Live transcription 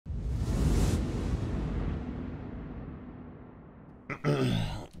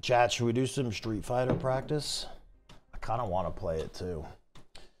Chat, should we do some Street Fighter practice? I kind of want to play it too.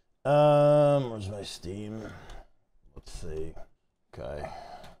 Where's my Steam? Let's see. Okay.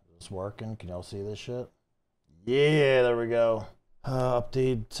 Is this working? Can y'all see this shit? Yeah, there we go.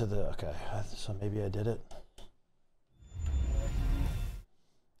 Update to the... Okay, so maybe I did it.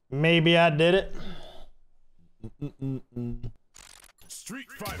 Maybe I did it. Street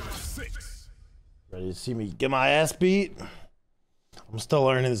Fighter 6. Ready to see me get my ass beat? I'm still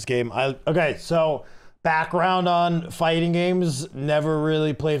learning this game. Okay, so background on fighting games. Never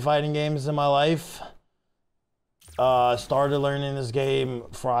really played fighting games in my life. Started learning this game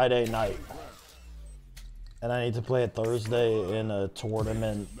Friday night. And I need to play it Thursday in a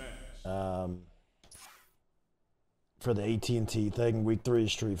tournament for the AT&T thing. Week 3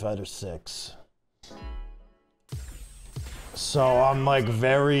 Street Fighter 6. So I'm like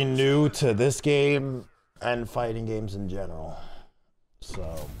very new to this game and fighting games in general.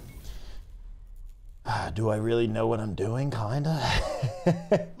 So do I really know what I'm doing? Kinda.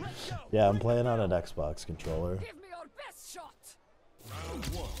 Yeah, I'm playing on an Xbox controller. Give me your best shot.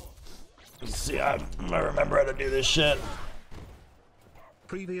 See, I remember how to do this shit.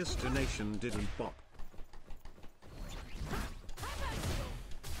 Previous donation didn't bop.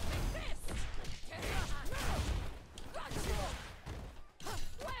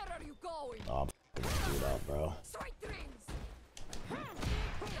 Where are you going? Oh, I'm f***ing do that, bro. Straight rings.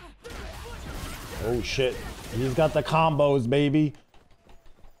 Oh shit, he's got the combos, baby.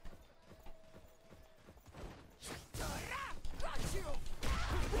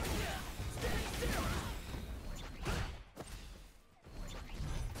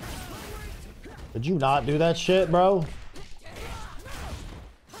 Did you not do that shit, bro?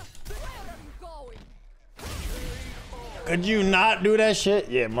 Could you not do that shit?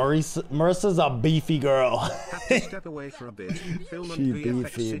 Yeah, Marissa's a beefy girl. Have to step away for a bit. Film She and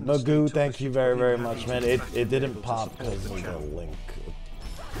VFX beefy. in Magoo, state thank you of very, the very ship much, man. having It didn't to pop support because of the channel. link.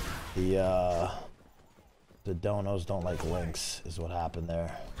 The donos don't like links, is what happened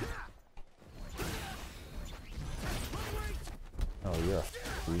there. Oh,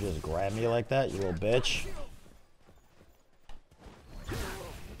 you just grab me like that, you little bitch.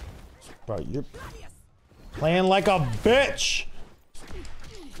 Bro, you're playing like a bitch.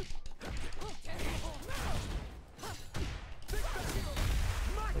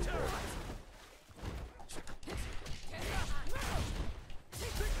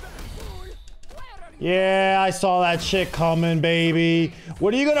 Yeah, I saw that shit coming, baby.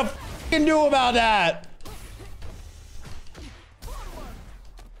 What are you gonna fucking do about that?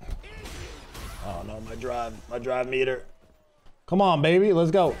 Oh no, my drive meter. Come on, baby,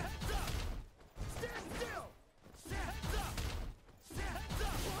 let's go.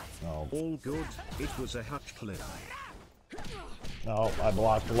 Oh. All good. It was a hutch clip. No, I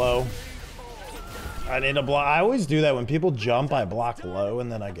blocked low. I need to block. I always do that when people jump. I block low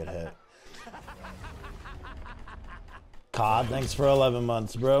and then I get hit. COD, thanks for 11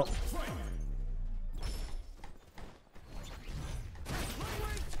 months, bro.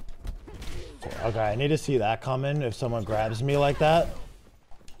 Okay, I need to see that coming if someone grabs me like that.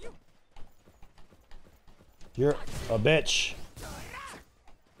 You're a bitch.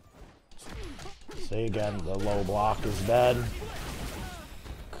 Say again, the low block is bad.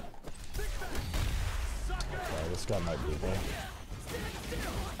 Okay, this guy might be me.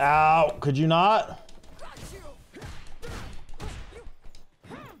 Ow, could you not?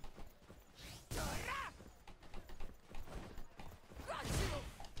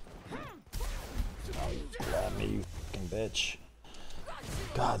 Grab me, you fucking bitch.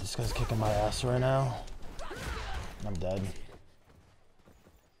 God, this guy's kicking my ass right now. I'm dead.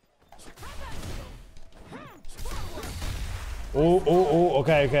 Oh,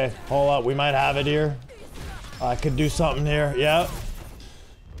 okay. Hold up, we might have it here. I could do something here, yep.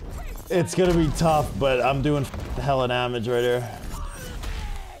 It's gonna be tough, but I'm doing hella damage right here.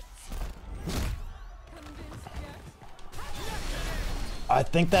 I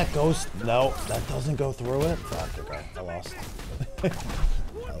think that goes, no, that doesn't go through it. Fuck, okay, I lost.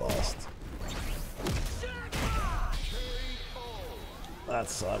 I lost. That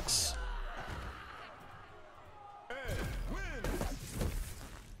sucks.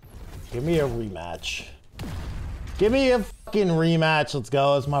 Give me a rematch. Give me a fucking rematch. Let's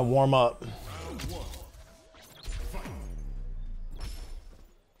go. That's my warm up.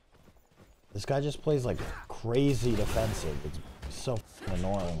 This guy just plays like crazy defensive. It's so fucking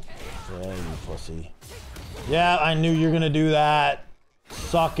annoying. Yeah, you pussy. Yeah, I knew you were gonna do that.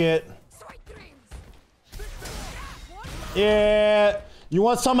 Suck it. Yeah. You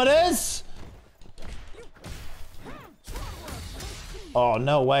want some of this? Oh,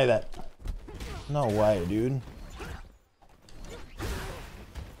 no way that... No way, dude.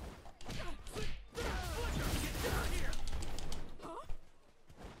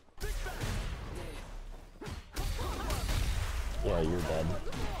 Yeah, you're dead.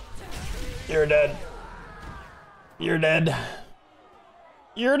 You're dead. You're dead.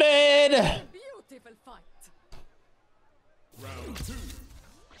 You're dead! Beautiful fight. Round 2.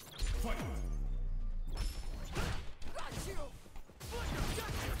 Fight. Got you.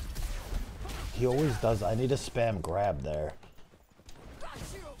 He always does. I need to spam grab there. Got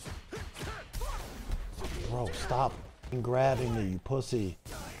you. Bro, stop grabbing me, you pussy.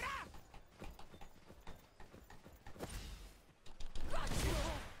 Got you.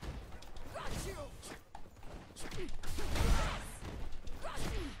 Got you.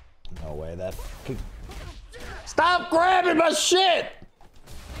 No way that could... Stop grabbing my shit!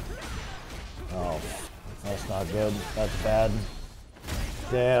 Oh, that's not good. That's bad.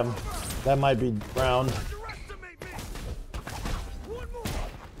 Damn. That might be round. Underestimate me. One more.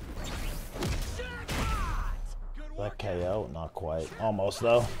 Good Is work. that KO? Not quite. Almost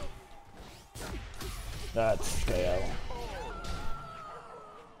though. That's KO.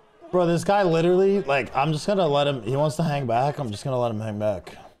 Bro, this guy literally, like, I'm just gonna let him, he wants to hang back, I'm just gonna let him hang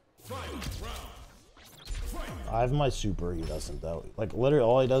back. I have my super, he doesn't though. Like, literally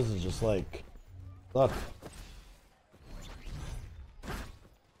all he does is just like, look.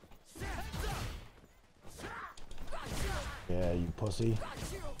 Yeah, you pussy.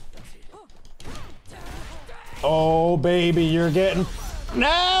 Oh, baby, you're getting...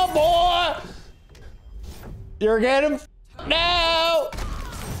 Now, boy! You're getting... Now!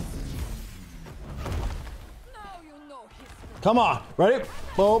 Now you know history. Come on, ready?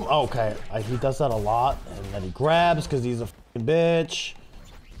 Boom. Okay, he does that a lot, and then he grabs because he's a fucking bitch.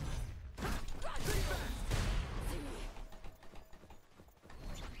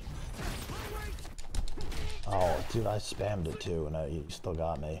 Oh, dude, I spammed it too, and he still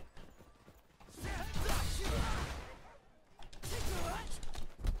got me.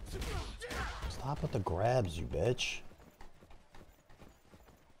 Stop with the grabs, you bitch.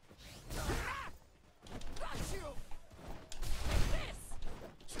 Got you.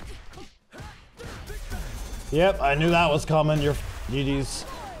 Yep, I knew that was coming. You're GG's.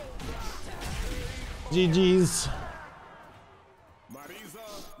 GG's. Marisa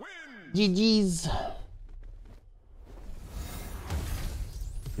wins. GG's.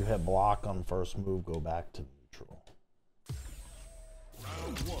 You hit block on first move, go back to neutral.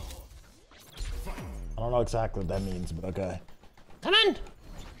 Round 1. I don't know exactly what that means, but okay. Come on!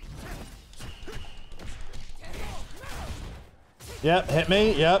 Yep, hit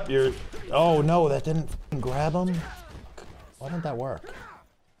me. Yep, you're... Oh, no, that didn't f***ing grab him? Why didn't that work?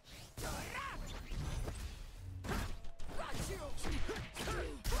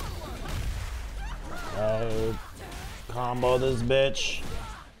 Combo this bitch.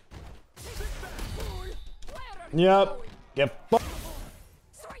 Yep. Get f***ed.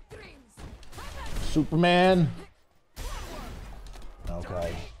 Sweet dreams. Superman.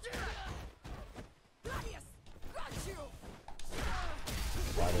 Okay. Gladius. Got you.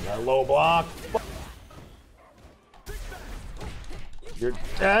 Why did that low block? You're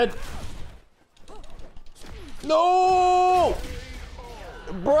dead. No!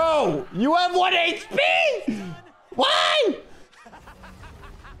 Bro, you have 1 HP! Why?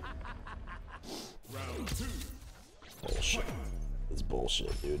 Round 2. Bullshit. It's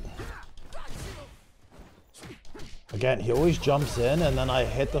bullshit, dude. Again, he always jumps in and then I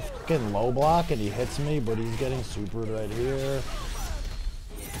hit the fucking low block and he hits me, but he's getting supered right here.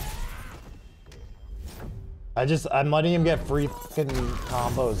 I'm letting him get free fucking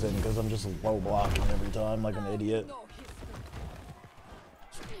combos in because I'm just low blocking every time like an idiot. No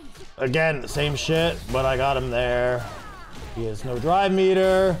history. Again, same shit, but I got him there. He has no drive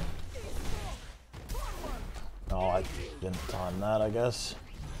meter. Oh, I didn't time that, I guess.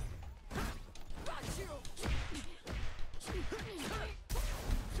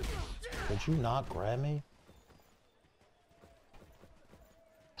 Did you not grab me?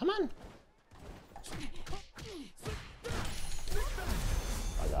 Come on.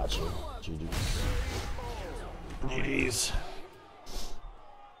 I got you. GG's. GG's.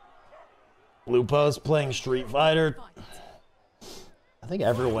 Lupa's playing Street Fighter. I think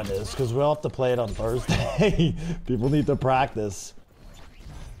everyone is, because we'll have to play it on Thursday. People need to practice.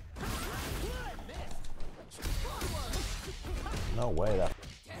 No way that...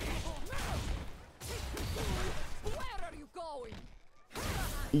 Where are you going?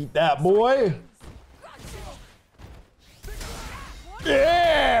 Eat that, boy!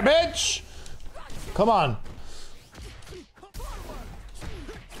 Yeah, bitch! Come on.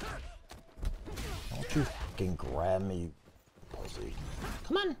 fucking grab me, pussy.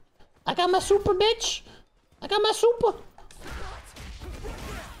 Come on. I got my super, bitch. I got my super.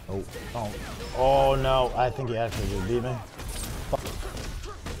 Oh, oh. Oh, no. I think he actually just beat me. Fuck.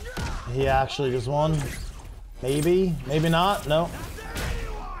 He actually just won. Maybe. Maybe not. No.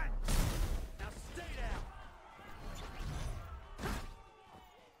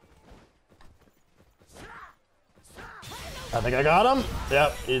 I think I got him.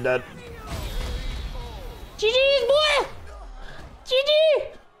 Yep, he's dead. GG's, boy! GG!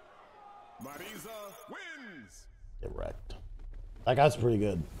 Marisa wins. Get wrecked. That guy's pretty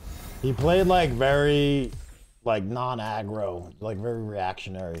good. He played like very, like non-aggro, like very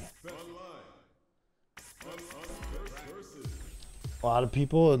reactionary. A lot of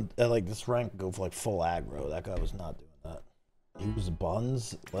people at like this rank go for like full aggro. That guy was not doing that. He was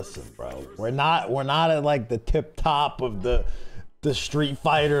buns. Listen, bro, we're not at like the tip top of the Street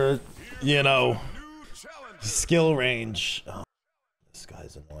Fighter, you know, skill range. Oh, this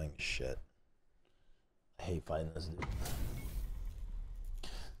guy's annoying as shit. I hate fighting this dude.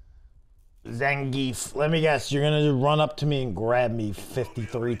 Zangief, let me guess, you're gonna run up to me and grab me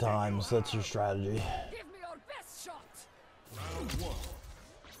 53 times. That's your strategy. Give me your best shot.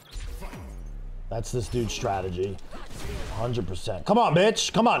 That's this dude's strategy. 100%. Come on,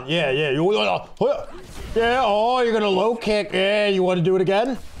 bitch. Come on. Yeah. Yeah, oh, you're gonna low kick. Yeah, you want to do it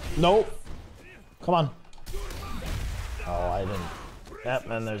again? Nope. Come on. Oh, I didn't. Yep,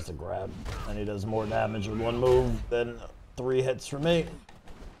 and there's the grab. And he does more damage with one move than 3 hits for me.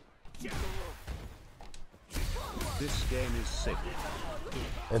 This game is sick.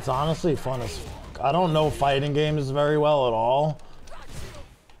 It's honestly fun as fuck. I don't know fighting games very well at all.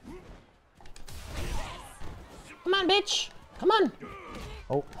 Come on, bitch. Come on.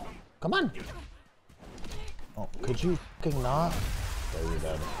 Oh, come on. Oh, could you fucking not? There, you're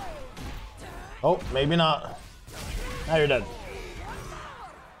dead. Oh, maybe not. Now you're dead.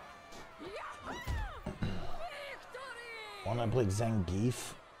 Why don't I play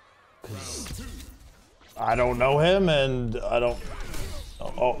Zangief? Because I don't know him and I don't...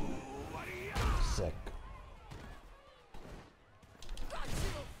 Oh. Sick.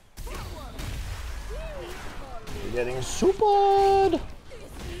 You're getting supered!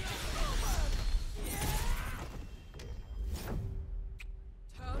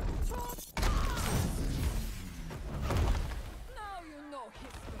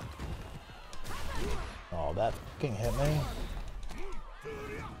 Oh, that fucking hit me.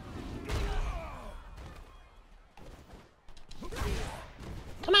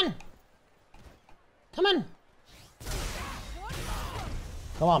 Come on! Come on!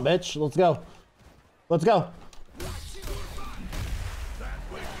 Come on, bitch. Let's go. Let's go.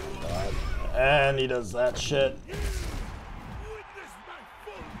 And he does that shit. Witness my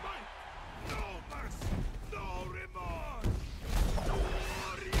full might. No mercy, no remorse.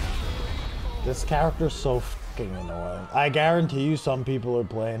 This character's so fucking annoying. I guarantee you some people are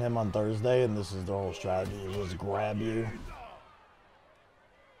playing him on Thursday and this is their whole strategy. Just grab you.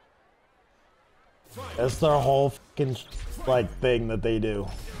 It's their whole fucking like thing that they do.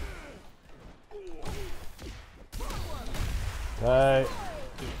 Okay.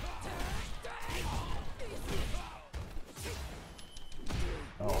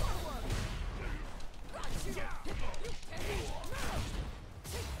 Oh.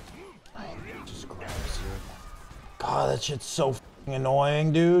 Just grabs you. God, that shit's so fucking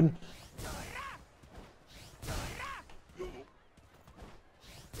annoying, dude.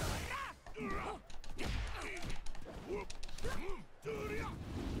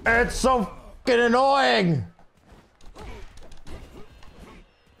 It's so fucking annoying!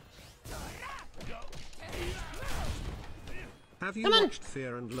 Have you watched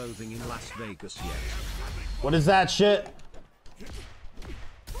Fear and Loathing in Las Vegas yet? What is that shit?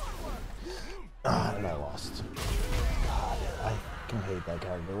 Ah, and I lost. God, I fucking hate that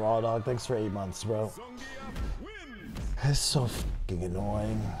character. Raw Dog, thanks for 8 months, bro. It's so fucking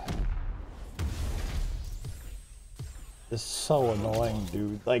annoying. It's so annoying,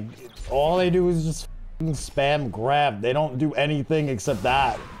 dude. Like, all they do is just fucking spam grab. They don't do anything except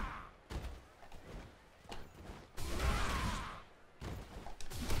that.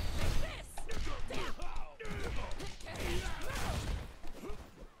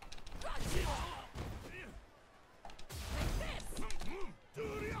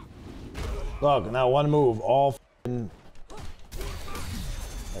 Look, now one move, all f***ing...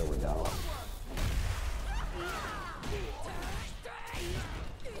 There we go.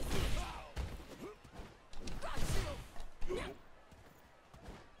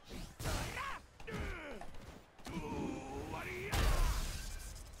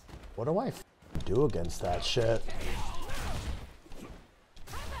 What do I f***ing do against that shit?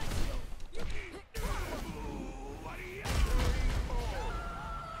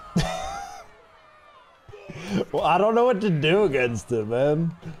 Well, I don't know what to do against it,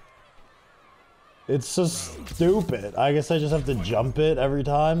 man. It's so stupid. I guess I just have to jump it every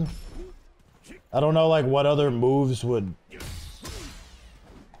time. I don't know, like, what other moves would...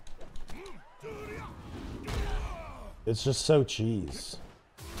 It's just so cheese.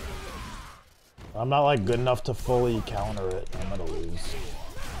 I'm not, like, good enough to fully counter it. I'm gonna lose.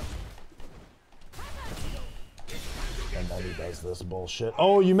 And then he does this bullshit.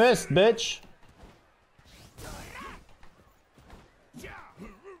 Oh, you missed, bitch!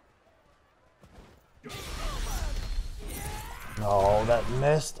 Oh, that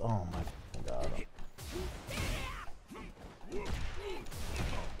missed. Oh my god.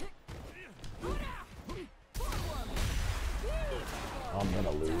 I'm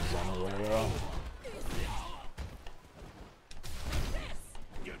gonna lose anyway, though.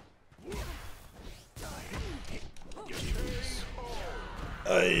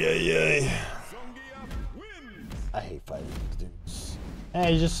 Ay, ay, ay. I hate fighting these dudes.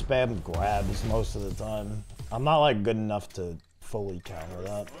 Hey, you just spam grabs most of the time. I'm not like good enough to fully counter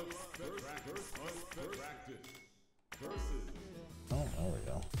that. Oh, there we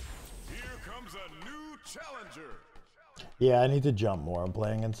go. Here comes a new challenger. Yeah, I need to jump more. I'm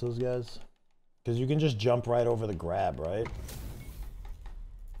playing against those guys. Because you can just jump right over the grab, right?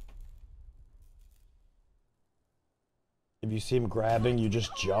 If you see him grabbing, you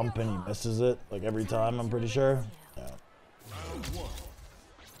just jump and he misses it. Like every time, I'm pretty sure. Yeah. Round one.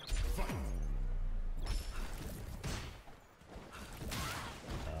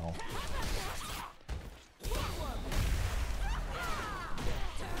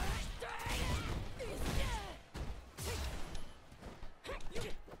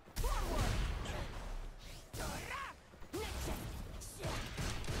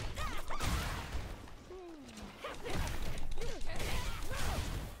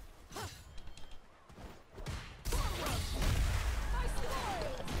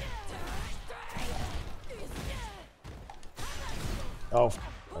 Oh,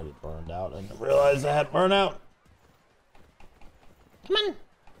 I get burned out. I didn't realize I had burnout. Come on.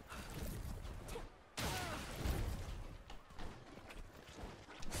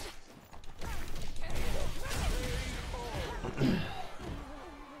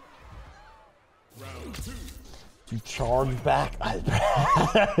 Round two. You charge back?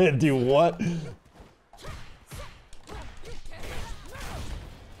 Do what? Where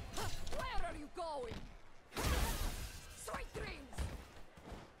are you going? Sweet dreams.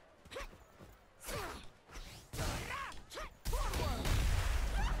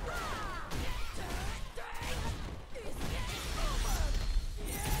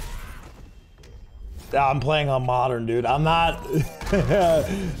 I'm playing on modern, dude. I'm not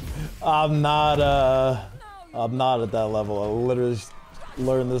I'm not at that level. I literally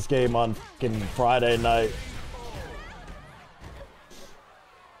learned this game on fucking Friday night.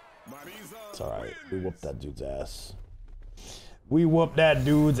 It's alright. We whooped that dude's ass. We whooped that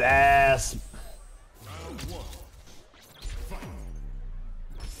dude's ass.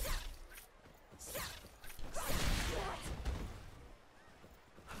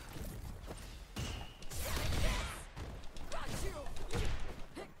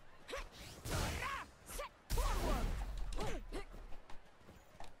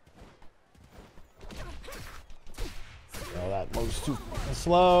 Oh, that moves too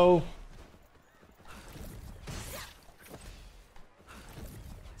slow.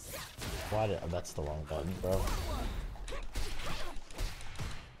 Why did that's the wrong button, bro.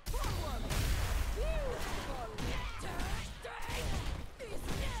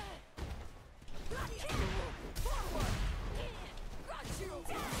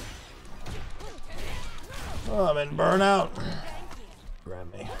 Oh, I'm in burnout.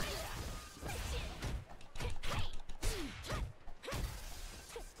 Grab me.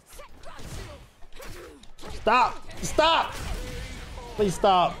 Stop! Stop! Please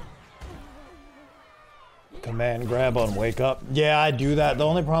stop. Command grab on wake up. Yeah, I do that. The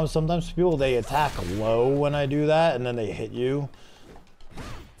only problem is sometimes people, they attack low when I do that and then they hit you.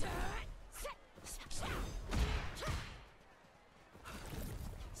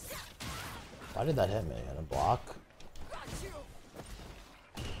 Why did that hit me? In a block?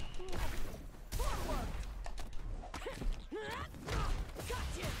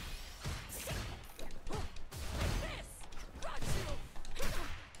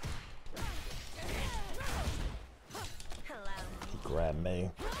 Grab me.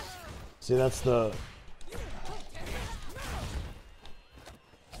 See, that's the...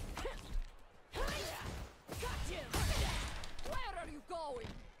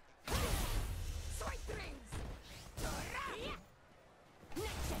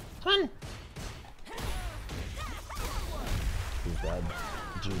 Come on. He's dead.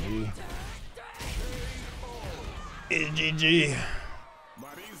 GG. GG.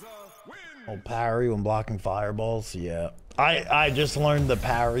 Oh, parry when blocking fireballs. Yeah. I just learned the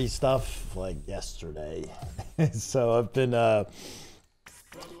parry stuff like yesterday. So I've been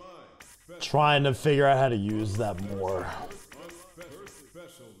trying to figure out how to use that more.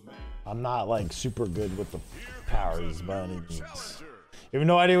 I'm not like super good with the parries by any means. You have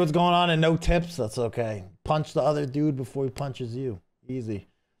no idea what's going on and no tips? That's okay. Punch the other dude before he punches you. Easy.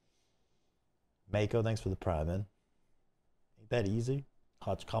 Mako, thanks for the prime, man. Ain't that easy?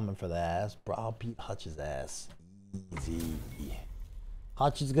 Hutch coming for the ass. Bro, I'll beat Hutch's ass. Easy.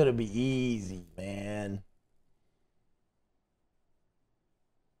 Hutch is gonna be easy, man.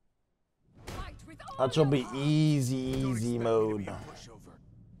 Hutch will be easy mode.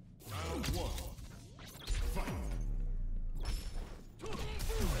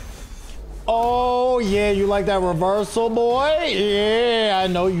 Oh, yeah, you like that reversal, boy? Yeah, I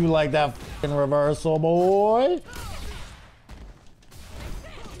know you like that fucking reversal, boy.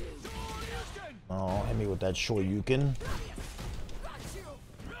 Oh, hit me with that Shoryuken.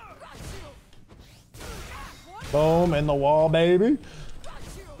 Boom, in the wall, baby.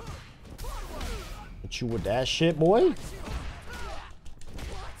 Hit you with that shit, boy.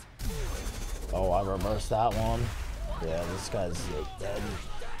 Oh, I reversed that one. Yeah, this guy's dead.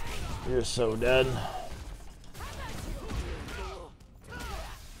 You're so dead.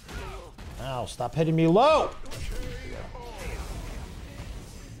 Ow, stop hitting me low!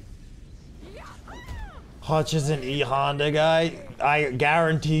 Hutch is an E-Honda guy. I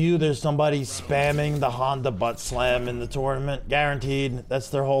guarantee you there's somebody spamming the Honda butt slam in the tournament. Guaranteed. That's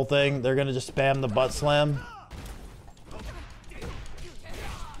their whole thing. They're gonna just spam the butt slam.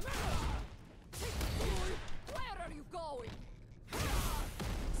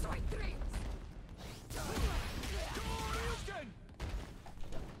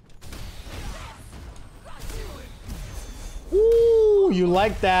 Ooh, you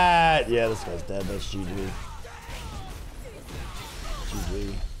like that? Yeah, this guy's dead. That's GG.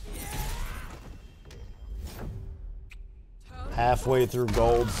 GG. Halfway through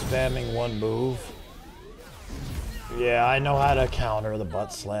gold, spamming one move. Yeah, I know how to counter the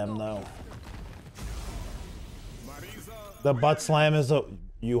butt slam, though. The butt slam is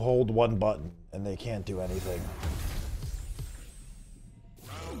you hold one button, and they can't do anything.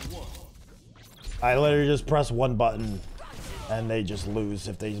 I literally just press one button. And they just lose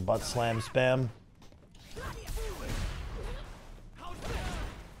if they butt slam spam.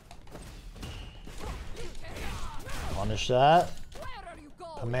 Punish that.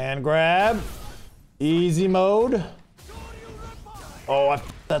 Command grab. Easy mode. Oh, I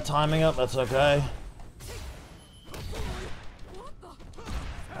f***ed that timing up. That's okay.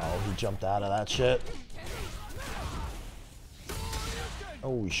 Oh, he jumped out of that shit.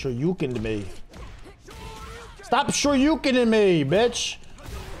 Oh, he Shoryukened me. Stop Shoryukening me, bitch!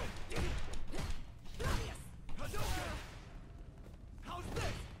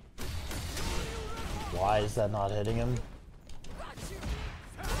 Why is that not hitting him?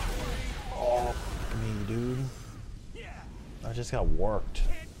 Oh, me, dude. I just got worked.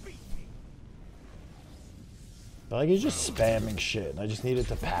 Like, he's just spamming shit, and I just needed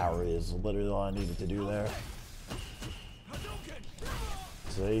to parry is literally all I needed to do there.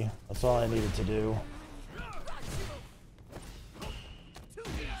 See? That's all I needed to do.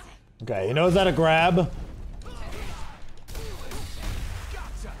 Okay, he knows how to grab.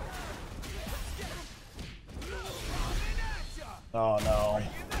 Oh no.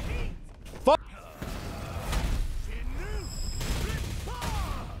 Fuck!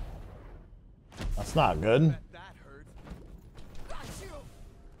 That's not good.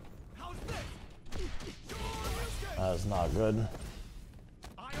 That's not good.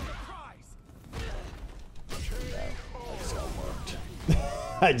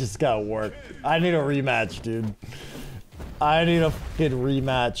 I just got worked. I need a rematch, dude. I need a fucking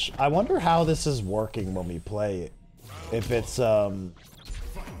rematch. I wonder how this is working when we play it. If it's, I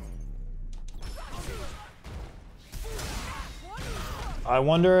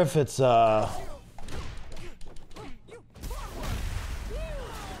wonder if it's,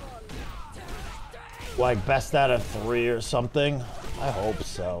 like best out of 3 or something. I hope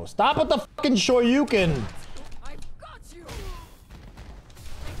so. Stop with the fucking Shoryuken!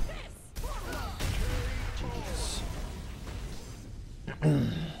 That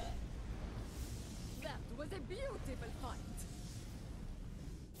was a beautiful fight.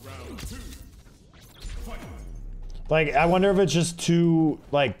 Round 2. Fight. Like, I wonder if it's just two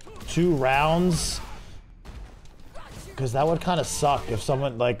rounds. because that would kind of suck if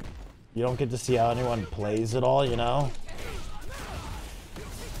someone, like, you don't get to see how anyone plays at all, you know?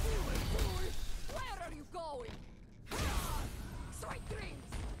 Where are you going? Sweet dreams.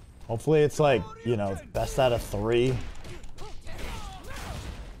 Hopefully it's like, you know, best out of 3.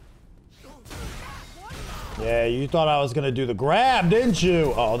 Yeah, you thought I was gonna do the grab, didn't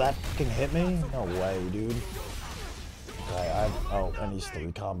you? Oh, that fucking hit me? No way, dude. Okay, oh, and he's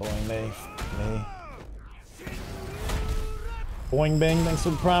 3 comboing me. Boing bing, thanks for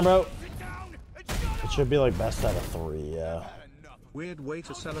the prime, bro. It should be like best out of 3, yeah. Weird way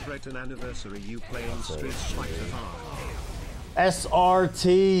to celebrate an anniversary. You playing Street Fighter V.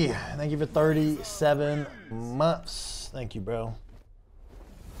 SRT, thank you for 37 months. Thank you, bro.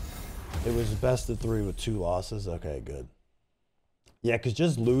 It was best of 3 with 2 losses. Okay, good. Yeah, because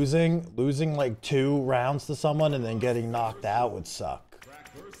just losing like 2 rounds to someone and then getting knocked out would suck.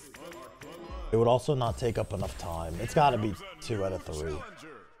 It would also not take up enough time. It's got to be 2 out of 3.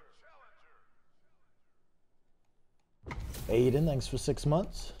 Aiden, thanks for 6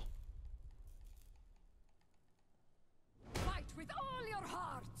 months. Fight with all your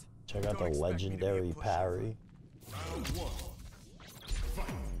heart. Check out the legendary parry.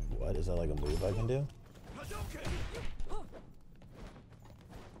 What, is that like a move I can do?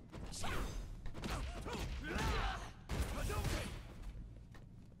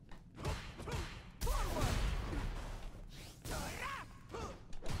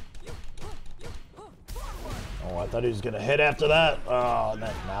 Oh, I thought he was gonna hit after that. Oh,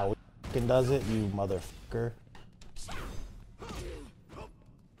 now he fucking does it, you motherfucker.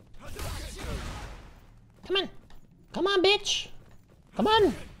 Come on. Come on, bitch. Come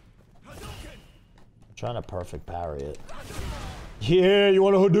on. I'm trying to perfect parry it. Yeah, you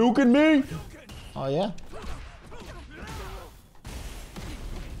want to Hadouken me? Oh, yeah?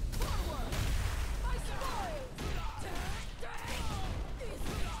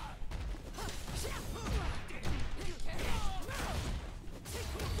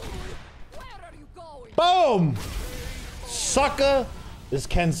 Boom! Sucker! Is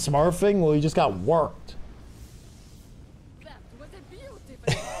Ken smurfing? Well, he just got worked. That was a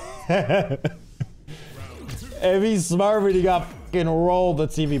beautiful. If he's smurfing, he got fucking rolled.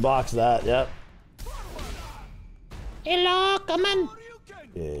 Let's see if he blocks that. Yep. Hello, come on.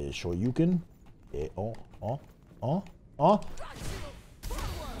 Yeah, sure you can. Yeah, oh.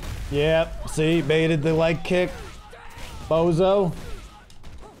 Yep, see, baited the leg kick. Bozo.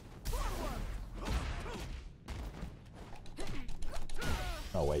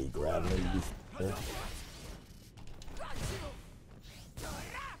 No way he grabbed me, you f***er.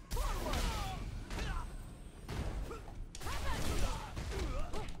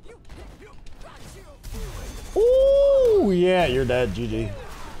 Ooh, yeah, you're dead, GG.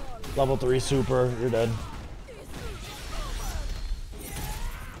 Level 3 super, you're dead.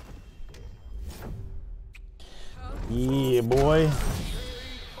 Yeah, boy.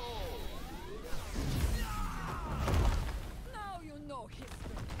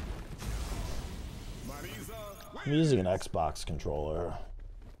 I'm using an Xbox controller.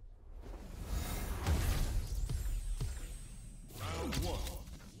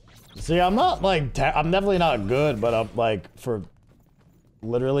 See, I'm not like, I'm definitely not good, but I'm like, for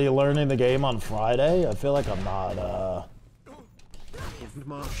literally learning the game on Friday, I feel like I'm not,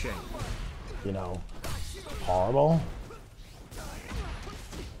 you know, horrible.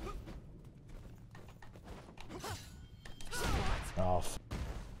 Oh, f.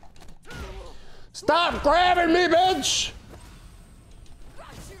 Stop grabbing me, bitch!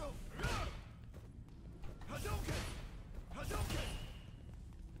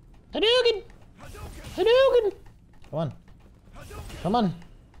 Hadouken! Hadouken! Come on. Come on.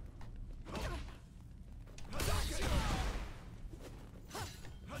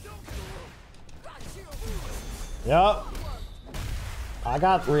 Yep. I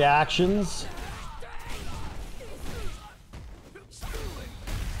got reactions.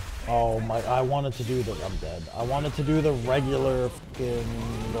 Oh my, I wanted to do the, I'm dead. I wanted to do the regular fucking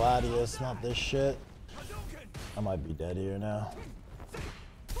Gladius, not this shit. I might be dead here now.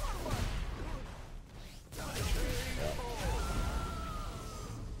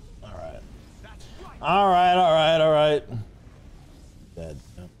 Alright. Alright. Dead.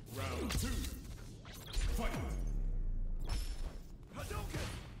 Yep. Round 2. Fight.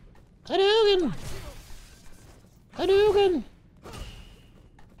 Hadouken! Hadouken!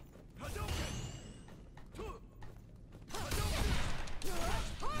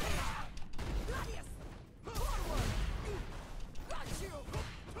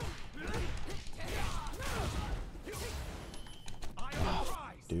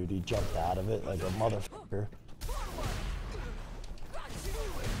 Dude, he jumped out of it like a motherfucker.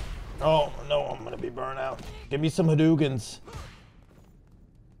 Oh, no, I'm gonna be burnt out. Give me some Hadoukens.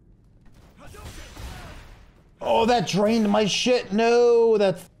 Oh, that drained my shit. No,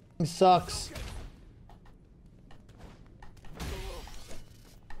 that f***ing sucks.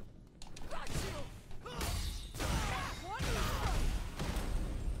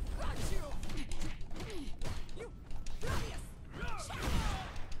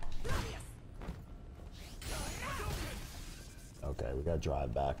 Okay, we gotta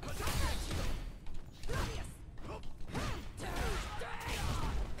drive back.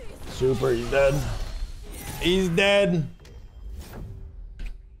 Super, he's dead. He's dead.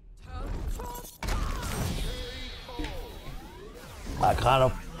 I kind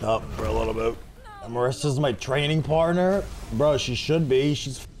of f***ed up for a little bit. Marissa's my training partner. Bro, she should be.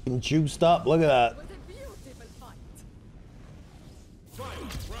 She's f***ing juiced up. Look at that. Was a beautiful fight.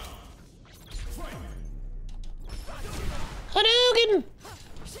 Hadouken!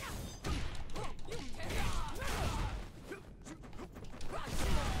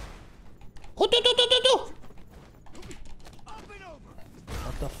 What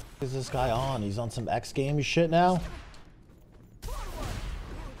the f is this guy on? He's on some X Games shit now?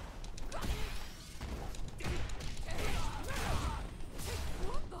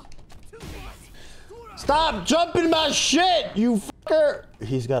 Stop jumping my shit, you fucker!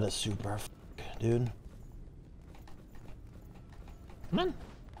 He's got a super f, dude. Come on.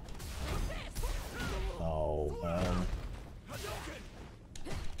 Oh, man.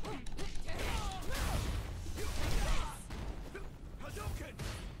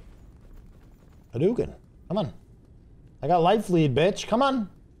 Hadouken. Come on. I got life lead, bitch. Come on.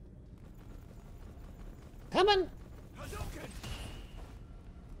 Come on.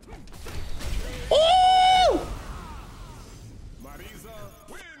 Ooh!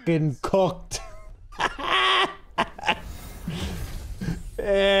 Fucking cooked.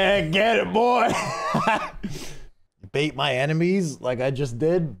 Yeah, get it, boy. Bait my enemies like I just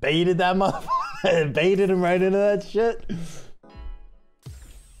did. Baited that motherfucker. Baited him right into that shit.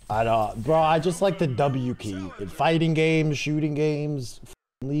 I don't, bro. I just like the W key in fighting games, shooting games,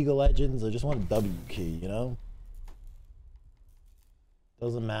 League of Legends. I just want a W key, you know.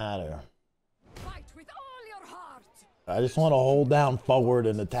 Doesn't matter. Fight with all your heart. I just want to hold down forward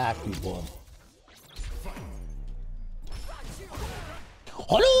and attack people.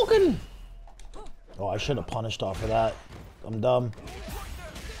 Hadouken! Oh, I should have punished off of that. I'm dumb.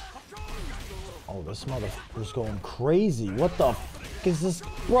 Oh, this motherfucker's going crazy. What the f is this?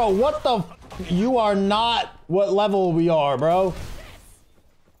 Bro, what the f? You are not what level we are, bro.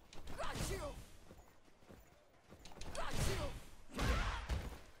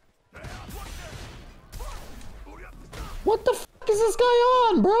 What the f is this guy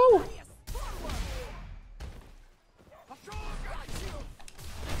on, bro?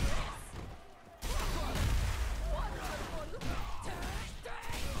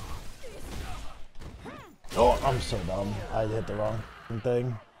 Oh, I'm so dumb. I hit the wrong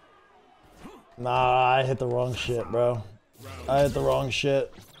thing. Nah, I hit the wrong shit, bro. I hit the wrong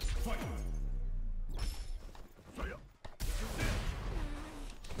shit.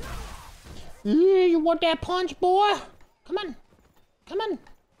 Yeah, you want that punch, boy? Come on. Come on.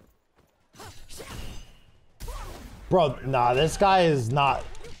 Bro, nah, this guy is not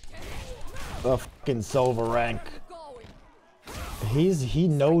a fucking silver rank. He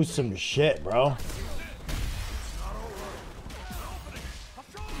knows some shit, bro.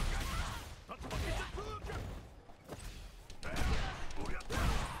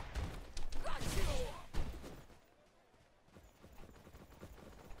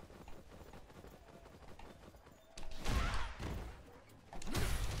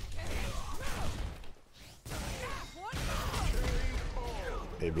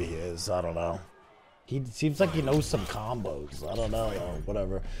 Maybe he is. I don't know. He seems like he knows some combos. I don't know.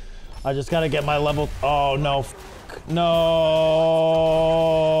 Whatever. I just gotta get my level. Oh no! No!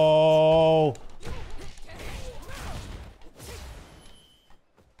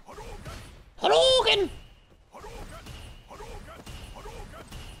 Hadouken!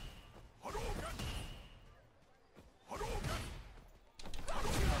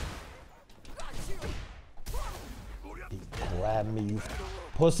 Grab me, you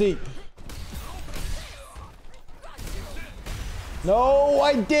pussy. No,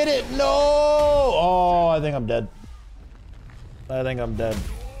 I did it. No. Oh, I think I'm dead. I think I'm dead.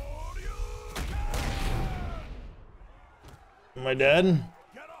 Am I dead?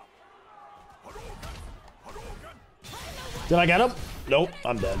 Did I get him? Nope,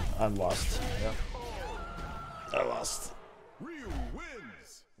 I'm dead. I'm lost. Yep. I lost.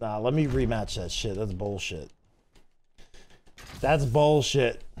 Nah, let me rematch that shit. That's bullshit. That's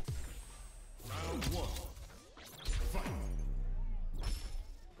bullshit.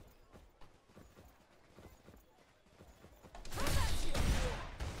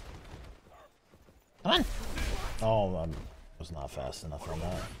 not fast enough on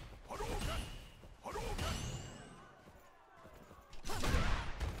that.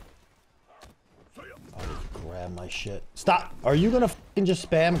 I would grab my shit. Stop! Are you gonna fucking just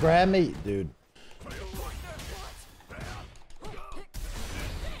spam grab me? Dude.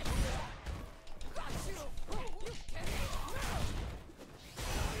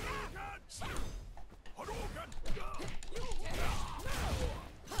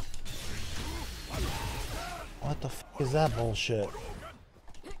 What the fuck is that bullshit?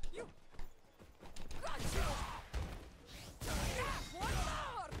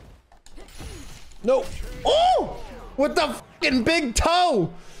 No! Oh! With the fucking big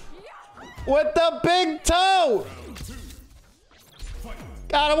toe! With the big toe!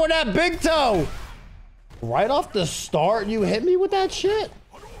 Got him with that big toe! Right off the start, you hit me with that shit?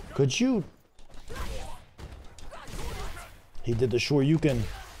 Could you? He did the sure you can.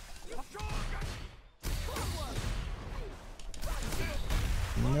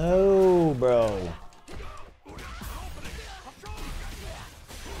 No, bro.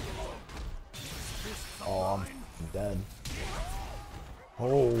 Oh, I'm dead.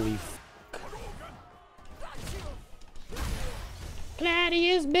 Holy fuck.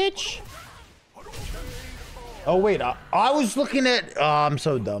 Gladius, bitch. Oh, wait. I was looking at... Oh, I'm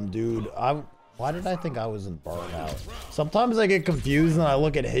so dumb, dude. Why did I think I was in Burnout? Sometimes I get confused and I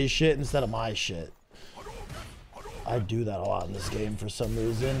look at his shit instead of my shit. I do that a lot in this game for some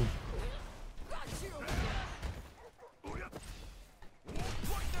reason.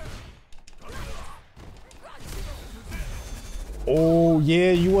 Oh,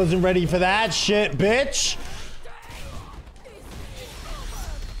 yeah, you wasn't ready for that shit, bitch.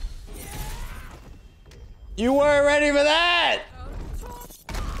 You weren't ready for that.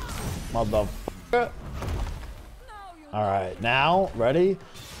 Motherfucker. All right, now, ready?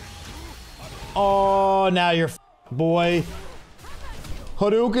 Oh, now you're boy.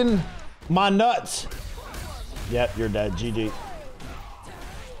 Hadouken, my nuts. Yep, you're dead. GG.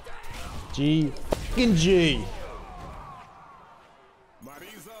 G fucking G.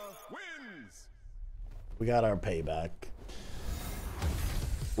 We got our payback.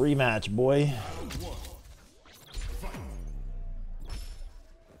 Rematch, boy.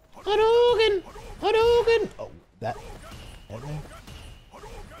 Hadouken! Hadouken! Oh, that. Hit me?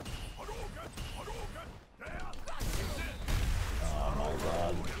 Oh my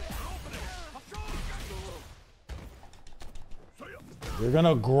god. You're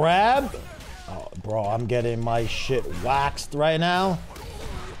gonna grab? Oh, bro, I'm getting my shit waxed right now.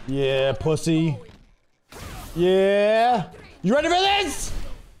 Yeah, pussy. Yeah. You ready for this?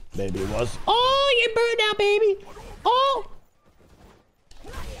 Maybe it was. Oh, you burned out, baby. Oh.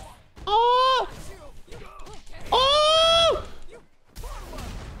 Oh. Oh.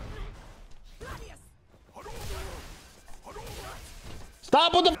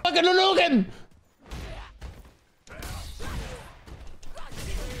 Stop with the fucking Hadouken.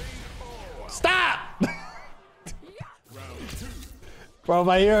 Stop. Bro, if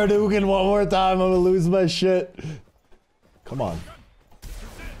I hear Hadouken one more time, I'm gonna lose my shit. Come on.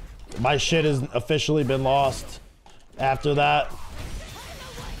 My shit has officially been lost after that.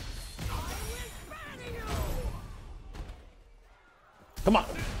 Come on.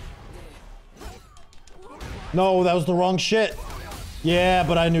 No, that was the wrong shit. Yeah,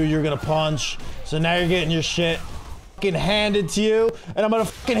 but I knew you were gonna punch. So now you're getting your shit fucking handed to you. And I'm gonna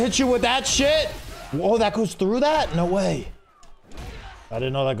fucking hit you with that shit. Whoa, that goes through that? No way. I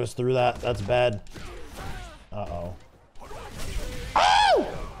didn't know that goes through that. That's bad. Uh-oh. Oh!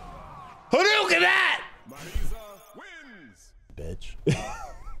 Hadouken that! Bitch.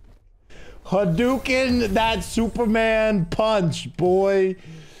 Hadouken that Superman punch, boy.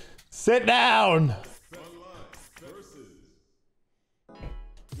 Sit down.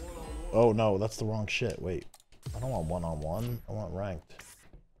 Oh, no, that's the wrong shit. Wait. I don't want one-on-one. I want ranked.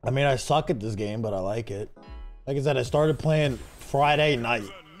 I mean, I suck at this game, but I like it. Like I said, I started playing Friday night,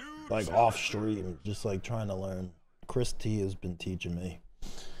 like off stream, just like trying to learn. Chris T has been teaching me.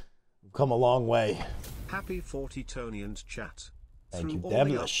 We've come a long way. Happy 40 Tony and chat. Thank you, Through all the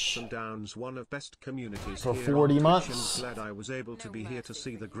devilish. ups and downs, one of best communities For here 40 on months. Twitch, and glad I was able to be here to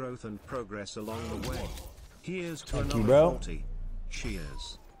see the growth and progress along the way. Here's to Thank another you, bro. 40.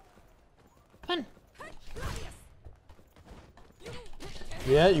 Cheers. Fun.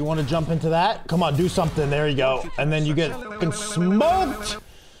 Yeah, you want to jump into that? Come on, do something. There you go. And then you get fucking smoked.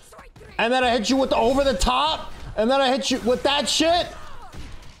 And then I hit you with the over the top. And then I hit you with that shit.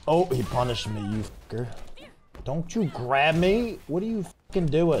 Oh, he punished me, you fucker. Don't you grab me. What are you fucking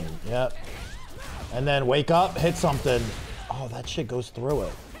doing? Yep. And then wake up, hit something. Oh, that shit goes through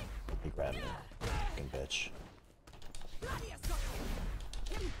it. He grabbed me. Fucking bitch.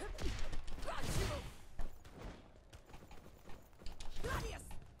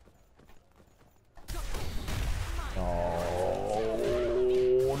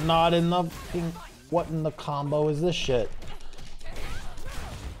 not in the fucking... What in the combo is this shit?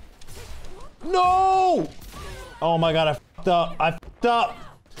 No! Oh my god, I fucked up. I fucked up.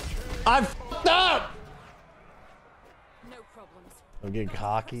 I fucked up! No problems. I'm getting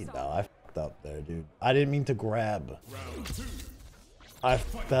cocky? No, I fucked up there, dude. I didn't mean to grab. I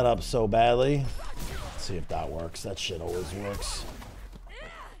fucked that up so badly. Let's see if that works. That shit always works.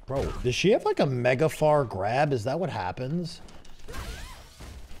 Bro, does she have like a mega far grab? Is that what happens?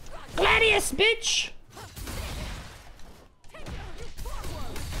 Gladius, bitch!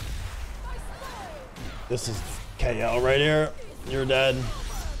 This is KO right here. You're dead.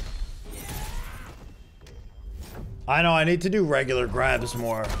 I know, I need to do regular grabs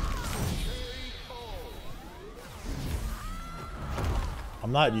more.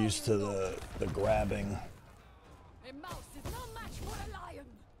 I'm not used to the grabbing. A mouse is no match for a lion.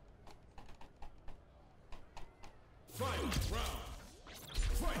 Final round.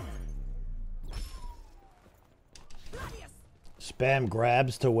 Fight. Spam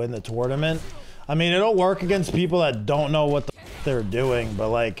grabs to win the tournament. I mean, it'll work against people that don't know what the f they're doing, but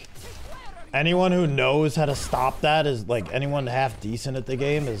like anyone who knows how to stop that is like anyone half decent at the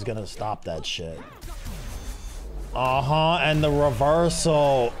game is gonna stop that shit. Uh-huh, and the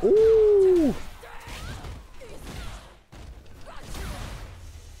reversal. Ooh.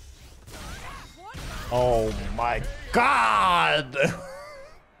 Oh my god.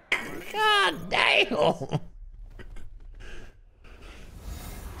 God damn.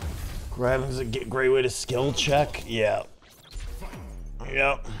 Grabbing is a great way to skill check. Yeah.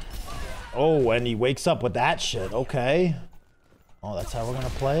 Yep. Oh, and he wakes up with that shit. Okay. Oh, that's how we're gonna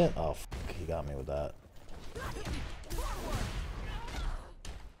play it? Oh, fuck. He got me with that.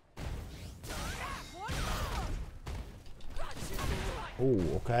 Oh,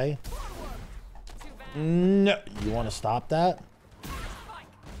 okay. No. You want to stop that?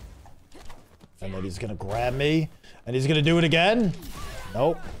 And then he's gonna grab me. And he's gonna do it again?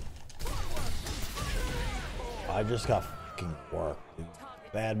 Nope. I just got fucking worked, dude.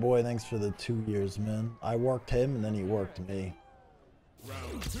 Bad boy, thanks for the 2 years, man. I worked him and then he worked me.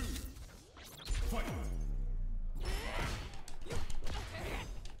 Round 2. Fight.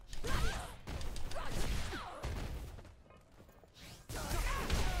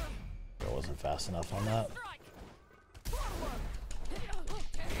 I wasn't fast enough on that.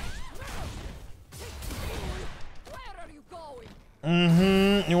 Where are you going?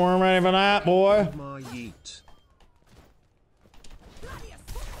 Mm-hmm. You weren't ready for that, boy. My yeet.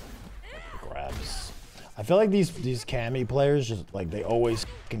 Grabs. I feel like these cami players just like they always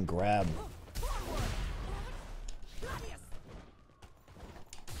can grab.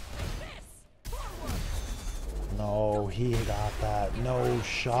 No, he got that. No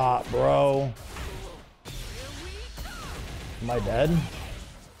shot, bro. Am I dead?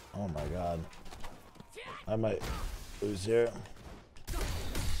 Oh my god. I might lose here.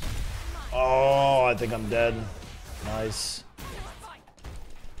 Oh, I think I'm dead. Nice.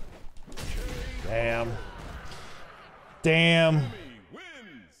 Damn. Damn.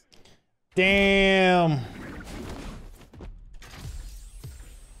 Wins. Damn.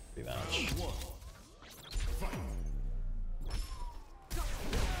 Rematch.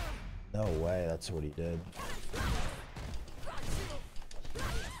 No way, that's what he did.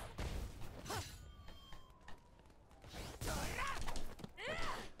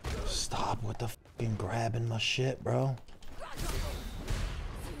 Stop with the fucking grabbing my shit, bro.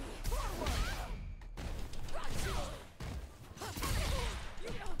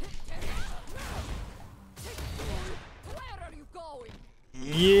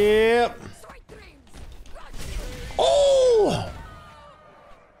 Yep. Oh!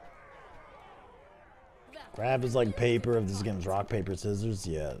 Grab is like paper. If this game's rock, paper, scissors,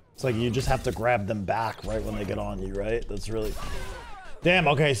 yeah. It's like you just have to grab them back right when they get on you, right? That's really... Damn,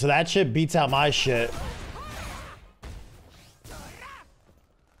 okay, so that shit beats out my shit.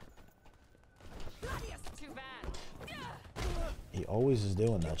 He always is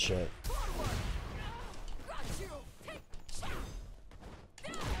doing that shit.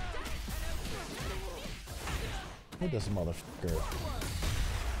 Look at this motherfucker.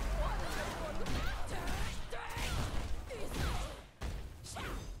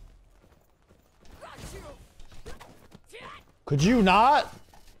 Could you not?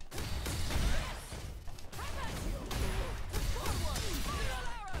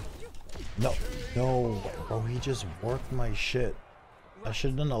 No, no, bro, he just worked my shit. I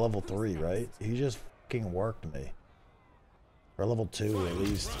should have done a level 3, right? He just fucking worked me. Or level 2 at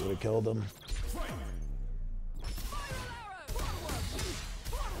least, would have killed him.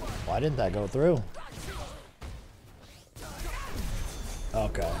 Why didn't that go through?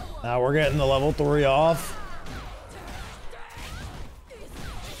 Okay. Now we're getting the level 3 off.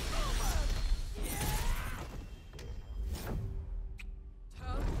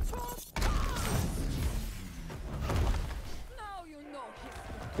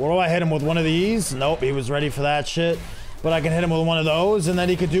 What do I hit him with? One of these? Nope, he was ready for that shit. But I can hit him with one of those, and then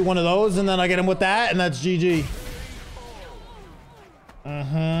he could do one of those, and then I get him with that, and that's GG.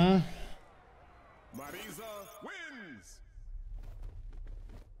 Marisa wins.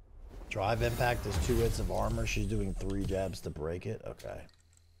 Drive impact is 2 hits of armor. She's doing 3 jabs to break it. Okay.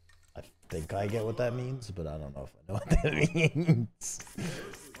 I think I get what that means, but I don't know if I know what that means.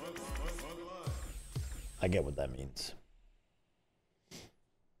 I get what that means.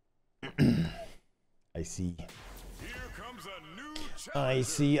 I see. Here comes a new I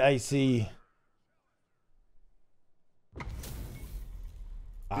see. I see.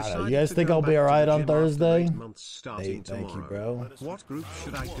 I don't know. You guys think I'll be alright on Thursday? Hey, thank you, bro. What group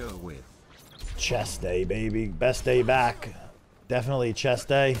should I go with? Chest day, baby. Best day back. Definitely chest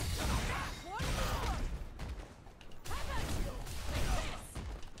day.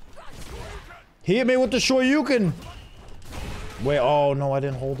 He hit me with the Shoryuken. Wait, oh no, I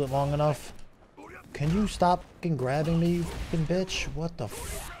didn't hold it long enough. Can you stop fucking grabbing me, you fucking bitch? What the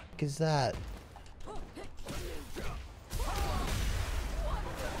fuck is that?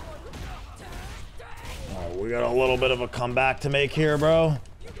 Oh, we got a little bit of a comeback to make here, bro.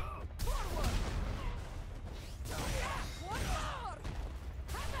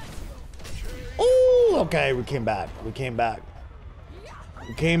 Ooh, okay, we came back. We came back.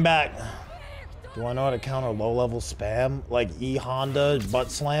 We came back. Do I know how to counter low-level spam? Like E-Honda butt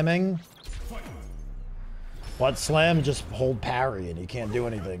slamming? Butt slam, just hold parry and he can't do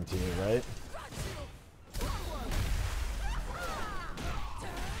anything to you, right?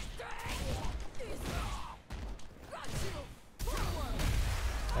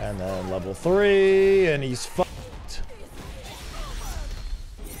 And then level 3, and he's fucked.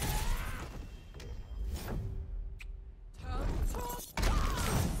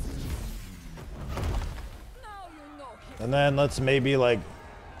 And then let's maybe like...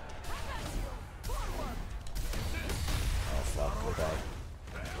 Oh fuck, okay.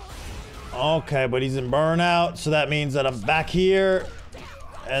 Okay, but he's in burnout, so that means that I'm back here.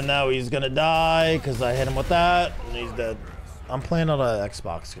 And now he's gonna die, because I hit him with that, and he's dead. I'm playing on an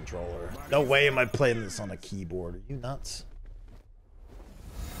Xbox controller. No way am I playing this on a keyboard. Are you nuts?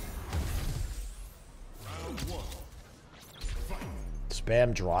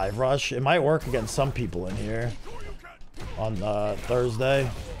 Spam drive rush. It might work against some people in here on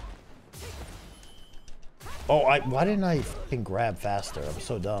Thursday. Oh, why didn't I fucking grab faster? I'm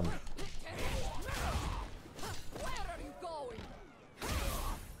so dumb.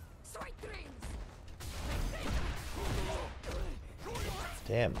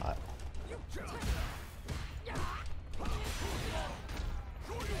 Damn,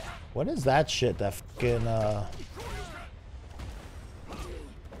 what is that shit that fucking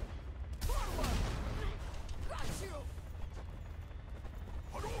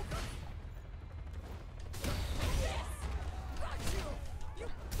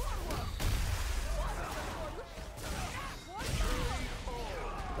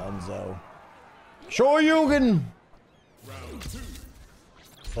Dunzo. Shoryuken!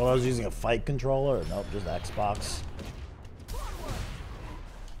 Thought I was using a fight controller. Nope, just Xbox.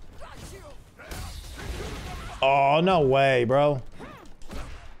 Oh, no way, bro.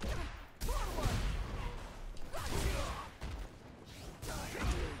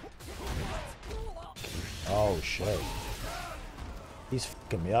 Oh, shit. He's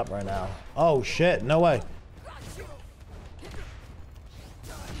fucking me up right now. Oh, shit. No way.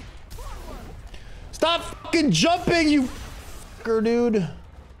 Stop fucking jumping, you fucker, dude.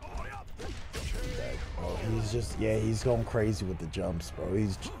 Oh, he's just, yeah, he's going crazy with the jumps, bro.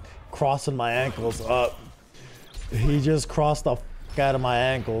 He's crossing my ankles up. He just crossed the fuck out of my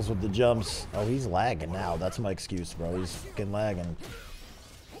ankles with the jumps. Oh, he's lagging now. That's my excuse, bro. He's fucking lagging.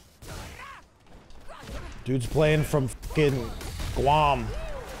 Dude's playing from fucking Guam.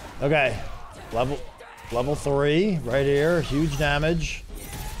 Okay. Level 3 right here. Huge damage.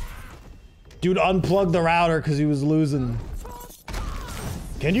 Dude unplugged the router because he was losing.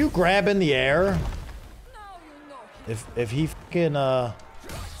 Can you grab in the air? If he fucking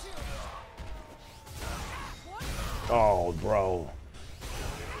oh, bro.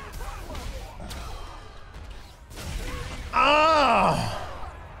 Ah!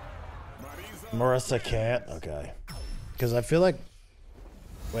 Marisa can't? Okay. Because I feel like...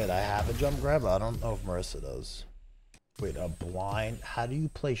 Wait, I have a jump grab? I don't know if Marisa does. Wait, a blind? How do you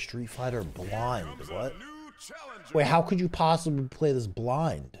play Street Fighter blind? What? challenger. Wait, how could you possibly play this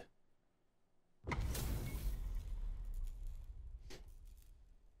blind?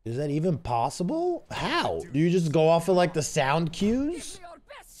 Is that even possible? How? Do you just go off of like the sound cues? Your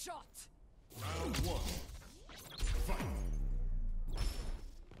best shot. Round one. Fight.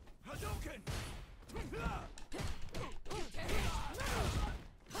 Hadouken.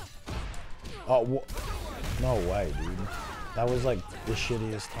 Oh, no way, dude. That was like the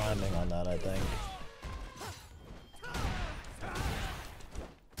shittiest timing on that, I think.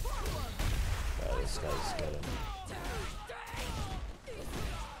 Yeah, this guy's getting.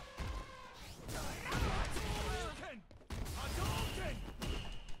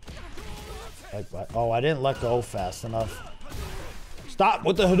 Like, oh, I didn't let go fast enough. Stop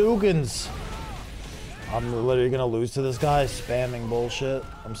with the Hadoukens! I'm literally gonna lose to this guy spamming bullshit.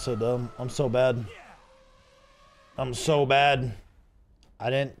 I'm so dumb. I'm so bad. I'm so bad. I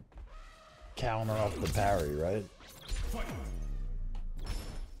didn't counter off the parry, right? Oh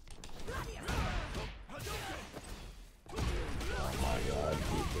my god,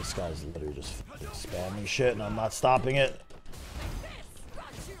 dude, this guy's literally just spamming shit and I'm not stopping it.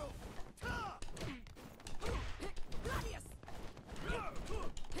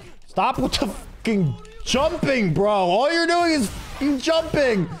 Stop with the fucking jumping, bro. All you're doing is fucking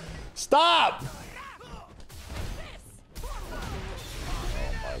jumping. Stop. Oh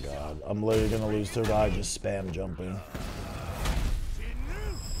my god. I'm literally gonna lose to a guy just spam jumping.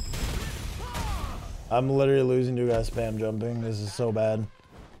 I'm literally losing to a guy spam jumping. This is so bad.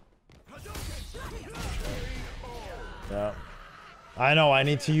 Yeah. I know, I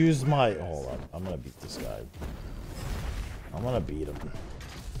need to use my... Hold on. I'm gonna beat this guy. I'm gonna beat him.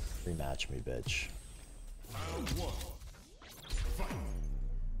 Rematch me, bitch. Round one. Fight.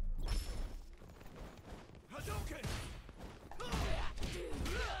 Hadouken.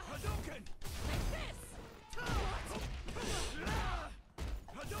 Hadouken.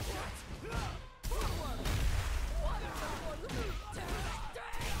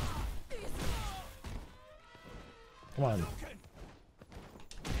 Come on.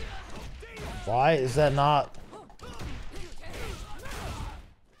 Why is that not?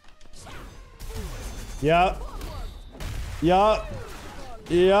 Yup. Yup.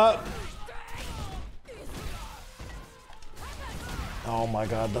 Yup. Oh my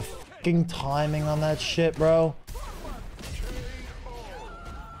god, the fucking timing on that shit, bro.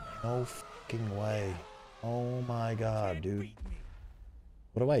 No fucking way. Oh my god, dude.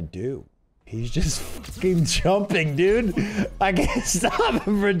 What do I do? He's just fucking jumping, dude. I can't stop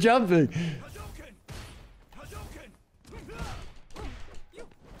him from jumping.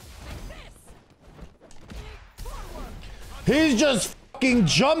 He's just fucking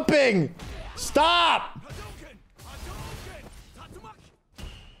jumping. Stop.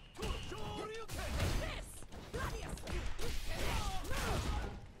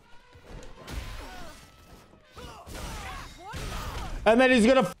 And then he's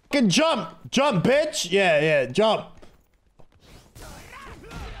gonna fucking jump. Jump, bitch. Yeah, jump.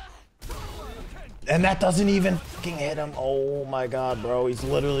 And that doesn't even fucking hit him. Oh my god, bro. He's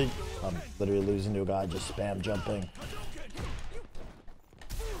literally... I'm literally losing to a guy just spam jumping.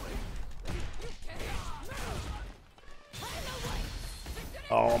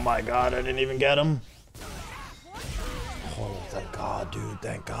 Oh my god, I didn't even get him. Oh, thank god, dude.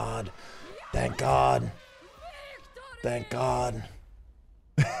 Thank god. Thank god. Thank god.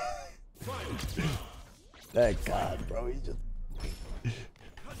 Thank god, bro. He just...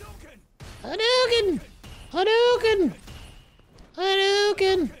 Hadouken! Hadouken!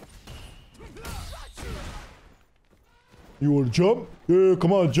 Hadouken! You wanna jump? Yeah,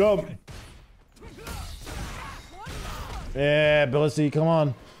 come on, jump. Yeah, Billy, come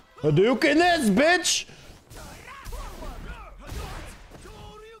on. Hadouken this, bitch!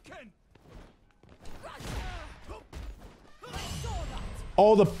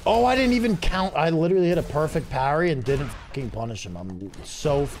 Oh, I didn't even count. I literally hit a perfect parry and didn't fucking punish him. I'm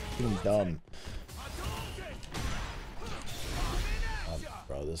so fucking dumb.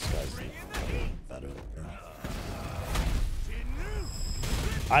 Bro, this guy's better.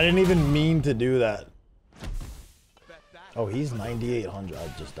 I didn't even mean to do that. Oh, he's 9,800. I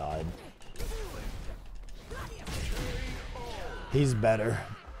just died. He's better.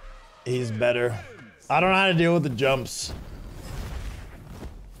 He's better. I don't know how to deal with the jumps.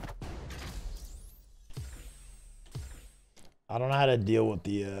 I don't know how to deal with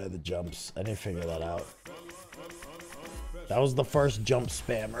the jumps. I didn't figure that out. That was the first jump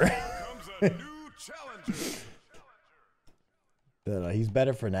spammer. No, he's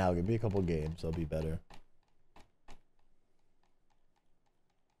better for now. Give me a couple games. I'll be better.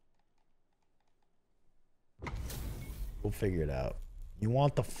 We'll figure it out. You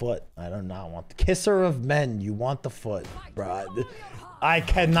want the foot. I do not want the kisser of men. You want the foot, bro. I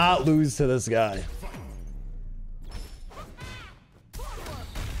cannot lose to this guy.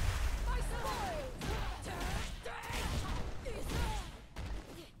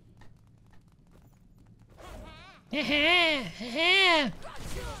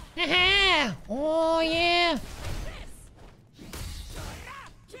 Oh yeah.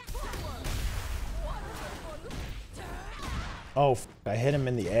 Oh, I hit him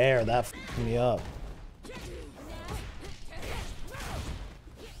in the air. That f***ed me up.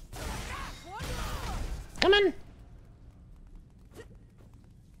 Come on.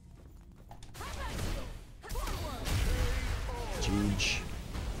 Jeej.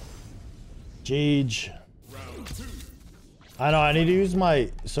 Jeej. I know, I need to use my...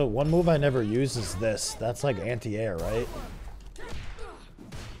 So, one move I never use is this. That's like anti-air, right?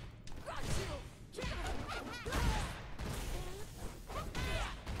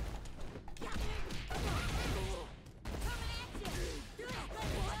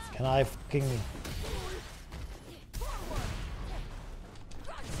 Can I fucking...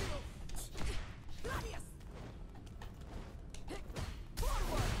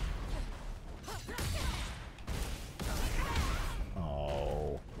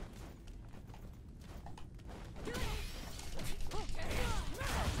 Oh.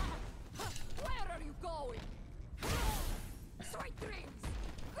 Where are you going? Sweet dreams.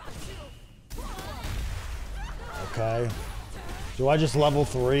 Okay. Do I just level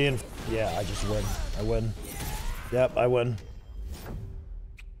 3 and... Yeah, I just win. I win. Yep, I win.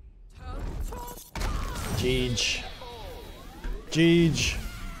 Jeej. Jeej.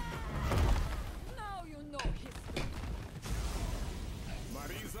 Now you know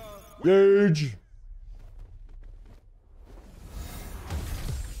his Jeej.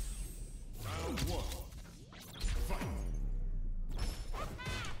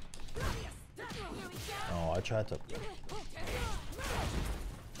 Oh, I tried to...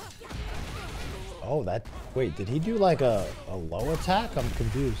 Oh, that... Wait, did he do like a low attack? I'm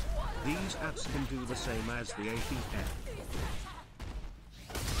confused. These apps can do the same as the APF.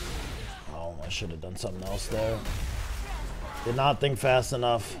 Oh, I should have done something else there. Did not think fast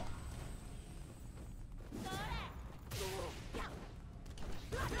enough.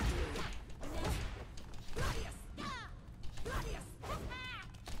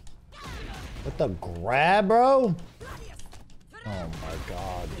 What the grab, bro? Oh my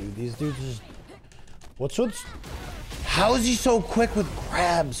god, dude. These dudes just... What's... How is he so quick with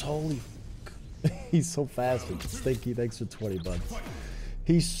grabs? Holy f***. He's so fast with Stinky. Thanks for 20 bucks.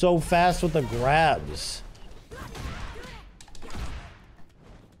 He's so fast with the grabs.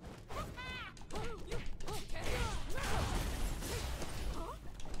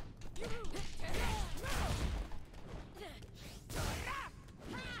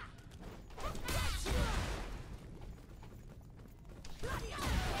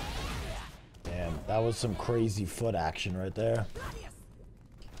 Damn, that was some crazy foot action right there.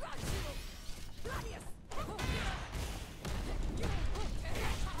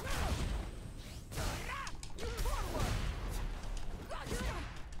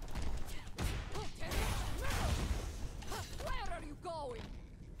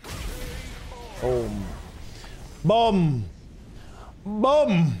 Boom. Boom.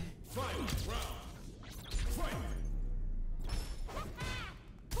 Boom.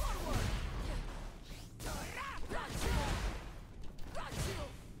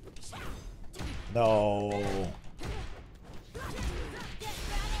 No.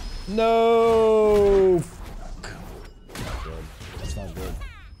 No. Fuck. Not good. That's not good.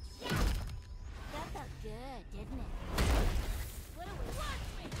 That felt good, didn't it? What do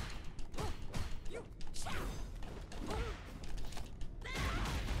we want?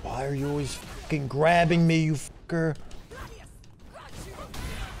 Why are you always fucking grabbing me, you fucker?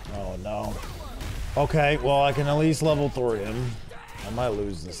 Oh no. Okay, well I can at least level 3 him. I might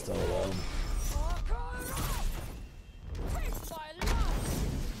lose this though, though.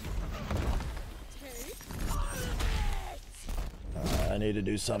 I need to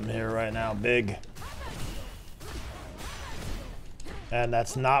do something here right now, big. And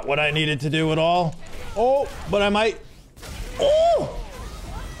that's not what I needed to do at all. Oh, but I might. Oh!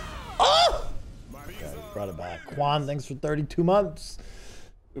 Oh! Okay, we brought it back. Quan, thanks for 32 months.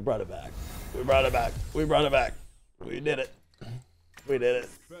 We brought it back. We brought it back. We brought it back. We did it. We did it.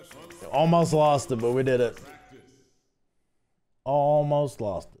 Almost lost it, but we did it. Almost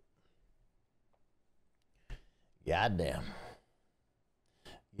lost it. Goddamn.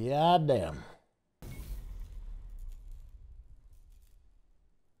 Goddamn.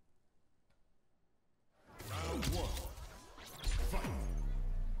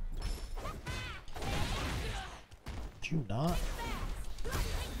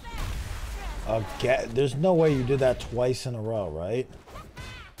 Okay, there's no way you did that twice in a row, right?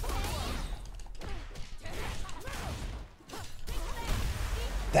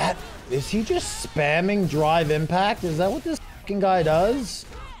 That, is he just spamming drive impact? Is that what this fucking guy does?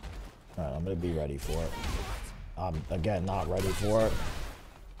 Alright, I'm gonna be ready for it. I'm, again, not ready for it.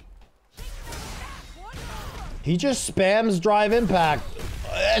 He just spams drive impact.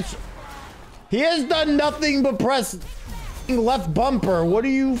 He has done nothing but press left bumper. What are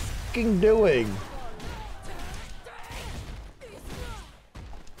you fucking doing?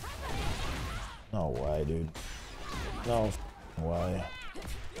 No way, dude. No way.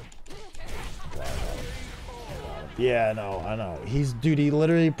 Yeah, no, I know. Dude, he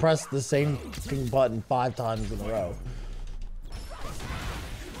literally pressed the same fucking button 5 times in a row.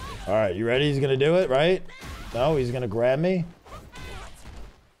 All right, you ready? He's gonna do it, right? No, he's gonna grab me.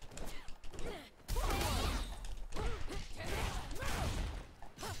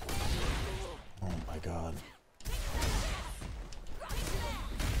 Oh my God.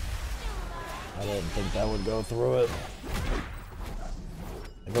 I didn't think that would go through it.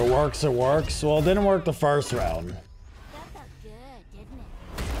 If it works, it works. Well, it didn't work the first round. That felt good, didn't it?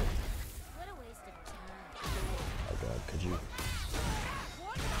 What a waste of time. Oh God, could you?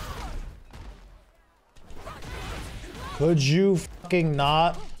 Could you fucking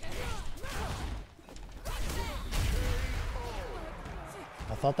not?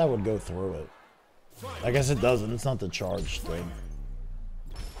 I thought that would go through it. I guess it doesn't. It's not the charge thing.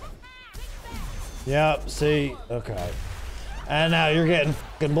 Yep, see? Okay. And now you're getting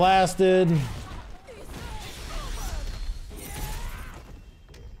fucking blasted.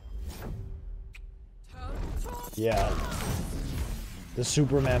 Yeah. The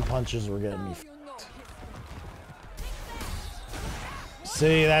Superman punches were getting me fucked.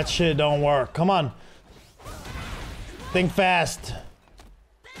 See, that shit don't work. Come on. Think fast.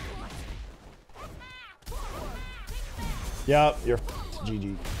 Yep, you're fucked.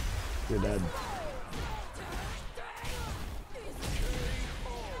 GG. You're dead.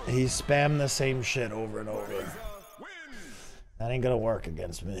 He spammed the same shit over and over. That ain't gonna work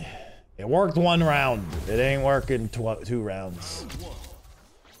against me. It worked 1 round. It ain't working 2 rounds.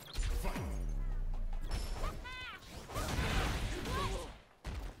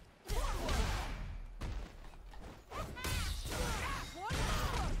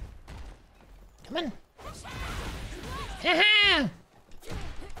 Come on. Haha!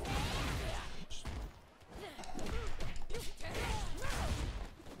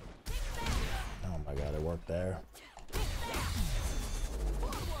 Oh my God, it worked there.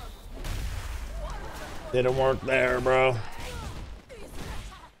 Didn't work there, bro.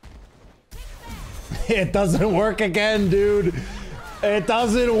 It doesn't work again, dude. It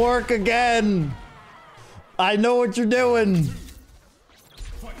doesn't work again. I know what you're doing.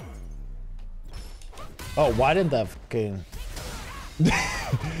 Oh, why didn't that fucking...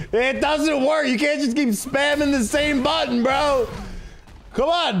 It doesn't work. You can't just keep spamming the same button, bro. Come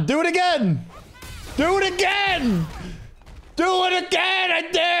on, do it again. Do it again. Do it again. I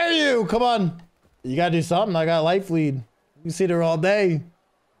dare you. Come on. You gotta do something. I got life lead. You sit there all day.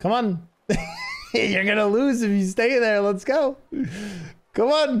 Come on. You're gonna lose if you stay there. Let's go. Come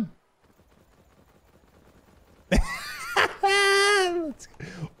on. Let's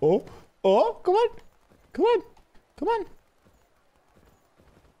go. Oh, oh, come on. Come on. Come on.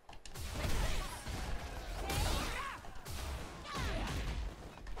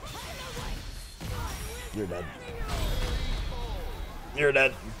 You're dead. You're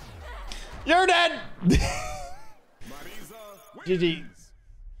dead. You're dead! GG.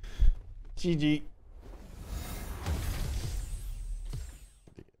 GG.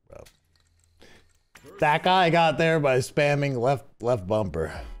 That guy got there by spamming left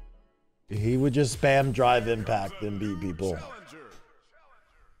bumper. He would just spam drive impact and beat people.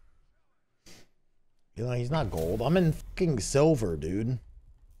 You know, he's not gold. I'm in fucking silver, dude.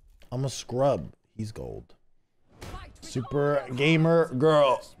 I'm a scrub. He's gold. Super gamer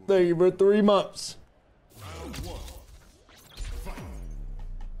girl. Thank you for 3 months.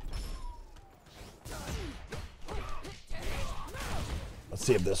 Let's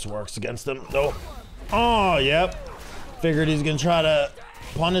see if this works against him. Nope. Oh, yep. Figured he's gonna try to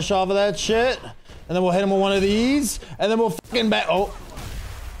punish off of that shit. And then we'll hit him with one of these. And then we'll fucking back. Oh.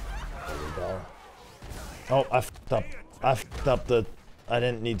 There we go. Oh, I fucked up. I fucked up the... I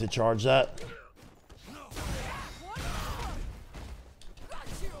didn't need to charge that.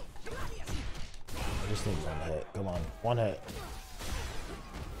 I just need 1 hit. Come on. 1 hit.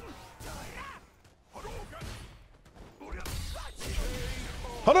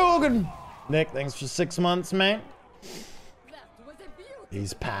 Hadouken! Nick, thanks for 6 months, man.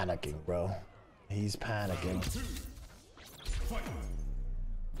 He's panicking, bro. He's panicking.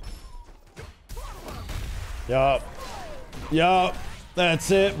 Yup. Yup.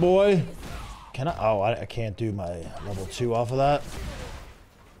 That's it, boy. Can I? Oh, I can't do my level 2 off of that.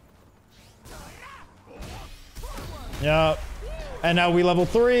 Yup. And now we level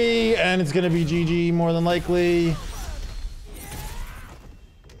 3, and it's gonna be GG more than likely.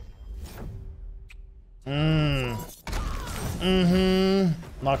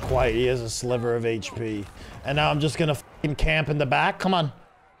 Not quite. He has a sliver of HP. And now I'm just gonna fucking camp in the back. Come on.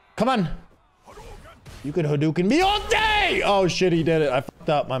 Come on. You could Hadouken me all day! Oh shit, he did it. I fucked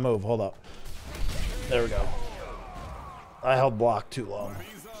up my move. Hold up. There we go. I held block too long.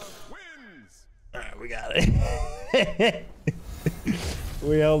 Alright, we got it.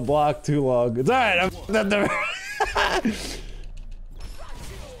 We held block too long. It's alright. I fucked up the...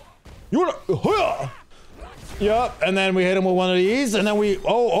 You wanna... Yup, and then we hit him with one of these, and then we...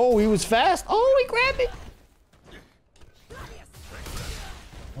 Oh, he was fast. Oh, he grabbed me.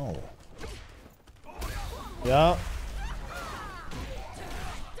 Oh. Yeah.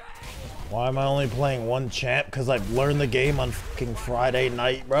 Why am I only playing one champ? Because I've learned the game on fucking Friday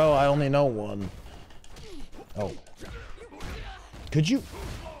night, bro. I only know one. Oh. Could you...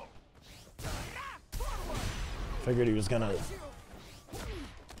 Figured he was gonna...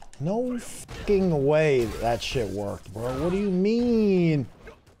 No fucking way that shit worked, bro. What do you mean?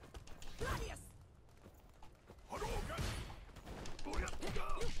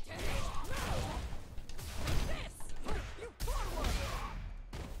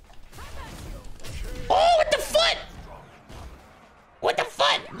 Oh, what the foot? What the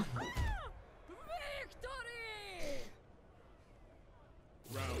foot?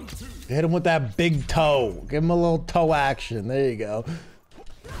 Hit him with that big toe. Give him a little toe action. There you go.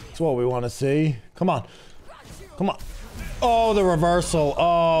 That's what we want to see. Come on. Come on. Oh, the reversal.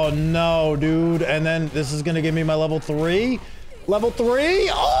 Oh, no, dude. And then this is going to give me my level 3. Level 3.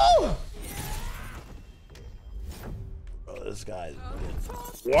 Oh! Bro, this guy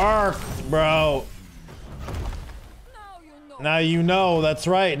worked, bro. Now you know. That's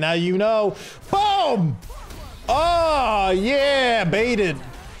right. Now you know. Boom! Oh, yeah. Baited.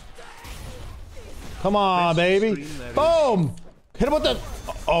 Come on, baby. Boom! Hit him with the...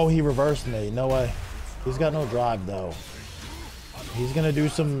 Oh, he reversed me. No way. He's got no drive, though. He's gonna do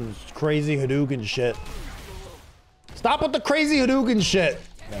some crazy Hadouken shit. Stop with the crazy Hadouken shit!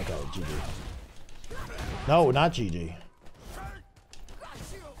 Okay, GG. No, not GG.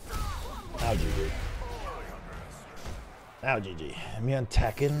 Now GG. Now GG. Me on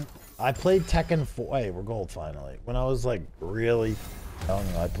Tekken. I played Tekken 4. Hey, we're gold finally. When I was like really young,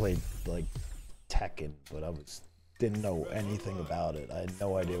 I played like Tekken, but I didn't know anything about it. I had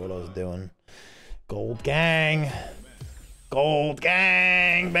no idea what I was doing. Gold gang. Gold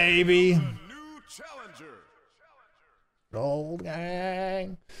gang, baby. Gold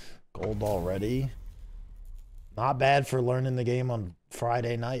gang. Gold already. Not bad for learning the game on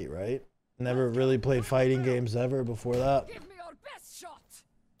Friday night, right? Never really played fighting games ever before that. Give me your best shot.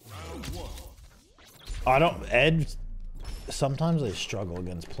 I don't... Ed... Sometimes I struggle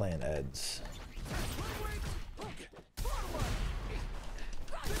against playing Eds.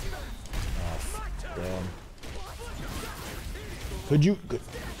 Damn. Could you...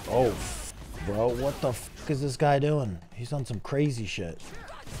 Oh, bro, what the fuck is this guy doing? He's on some crazy shit.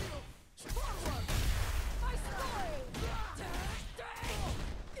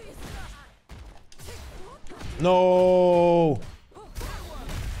 No!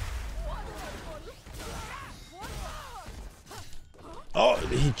 Oh,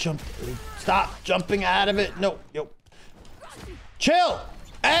 he jumped. Stop jumping out of it. No, yo. Chill!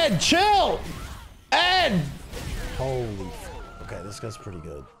 Ed, chill! Ed! Holy f... Okay, this guy's pretty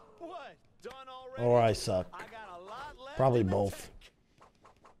good. Or I suck. Probably both.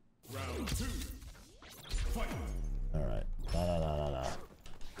 Alright. No.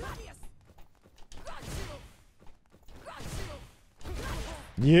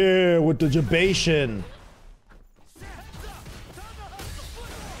 Yeah, with the jabation.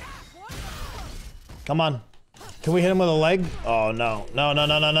 Come on. Can we hit him with a leg? Oh no. No.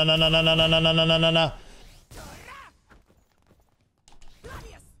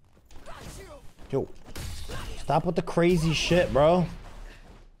 Yo. Stop with the crazy shit, bro.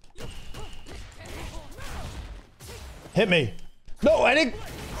 Hit me. No, I didn't.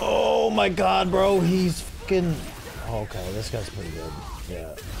 Oh my god, bro. He's fucking... Okay, this guy's pretty good.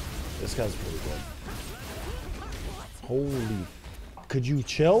 Yeah. This guy's pretty good. Holy... Could you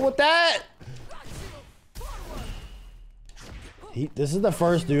chill with that? This is the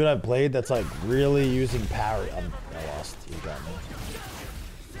first dude I've played that's like really using parry. I lost. He got me.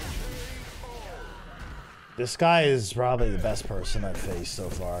 This guy is probably the best person I've faced so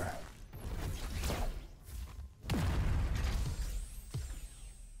far.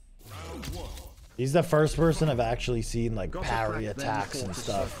 He's the first person I've actually seen like parry attacks and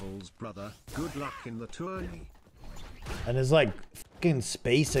stuff. Circles, brother. Good luck in the tourney. And his like fucking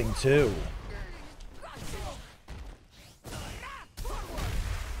spacing too.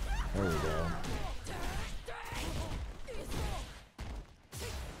 There we go.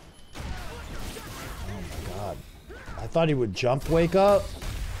 Oh my god. I thought he would jump wake up.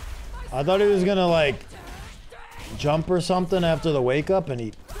 I thought he was gonna like jump or something after the wake up and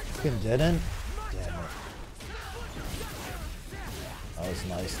he fucking didn't. Damn it. That was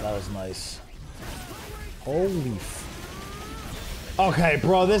nice. That was nice. Holy f. Okay,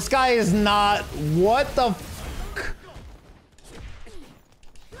 bro, this guy is not. What the fuck?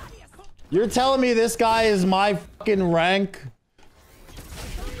 You're telling me this guy is my fucking rank?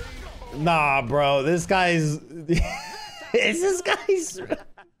 Nah, bro, this guy's. Is this guy's.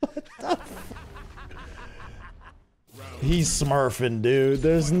 What the fuck? He's smurfing, dude.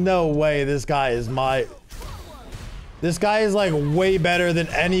 There's no way this guy is my. This guy is like way better than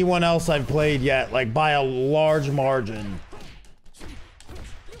anyone else I've played yet, like by a large margin.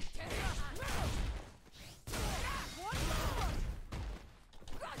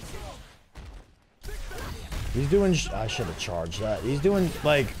 He's doing. I should have charged that. He's doing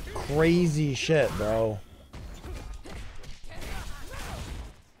like crazy shit, bro.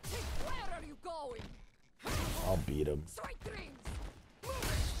 I'll beat him.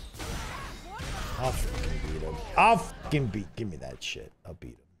 I'll fucking beat him. I'll fucking beat. Give me that shit. I'll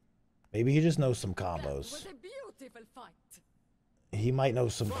beat him. Maybe he just knows some combos. He might know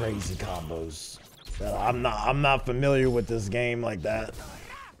some crazy combos. That I'm not familiar with this game like that.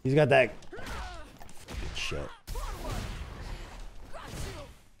 He's got that fucking shit.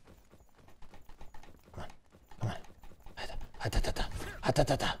 Come on.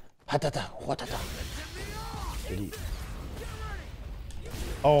 Did he?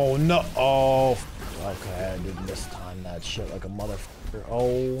 Oh no! Oh, okay. I did mistime that shit like a motherfucker.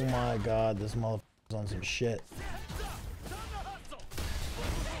 Oh my god, this motherfucker's on some shit.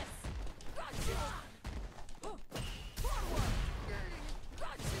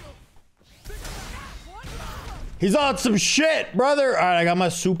 He's on some shit, brother. All right, I got my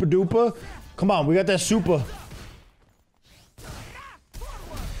super duper. Come on, we got that super.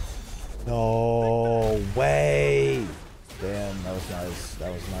 No way. Damn, that was nice.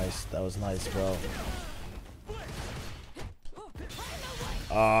 That was nice. That was nice, bro.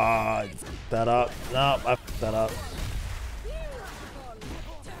 I fucked that up. No, I fucked that up.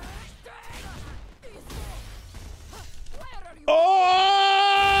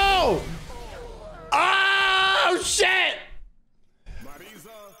 Oh! Oh, shit!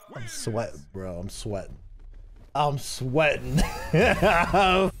 I'm sweating, bro. I'm sweating. I'm sweating.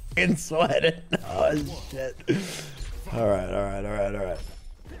 I'm fucking sweating. Oh, shit. All right.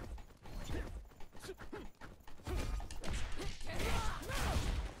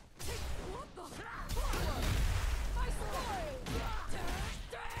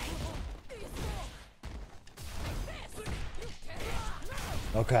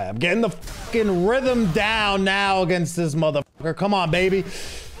 Okay, I'm getting the fucking rhythm down now against this motherfucker. Come on, baby.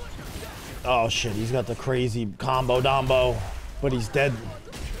 Oh shit, he's got the crazy combo dombo, but he's dead.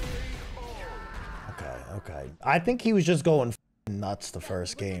 Okay. I think he was just going nuts the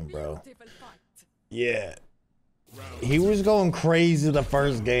first game, bro. Yeah. He was going crazy the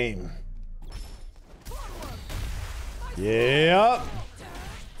first game. Yep.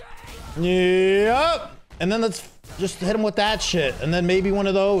 And then let's just hit him with that shit. And then maybe one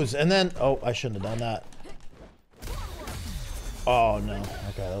of those. And then, oh, I shouldn't have done that. Oh no.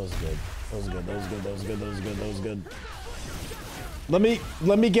 Okay, that was good. That was good. Let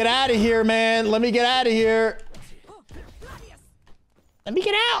me get out of here, man. Let me get out of here. Let me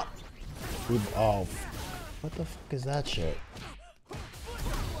get out. Oh, what the fuck is that shit?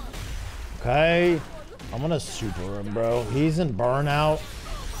 Okay, I'm gonna super him, bro. He's in burnout.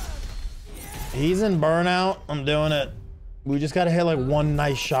 I'm doing it. We just gotta hit like one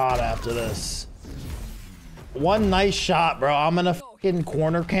nice shot after this. One nice shot, bro. I'm gonna fucking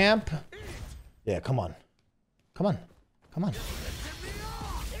corner camp. Yeah, come on.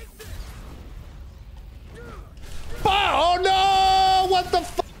 Oh no! What the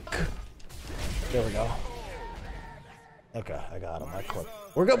fuck? There we go. Okay, I got him. I quit.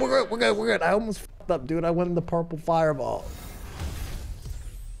 We're good. I almost fucked up, dude. I went in the purple fireball.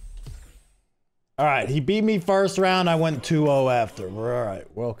 All right, he beat me first round. I went 2-0 after. We're all right.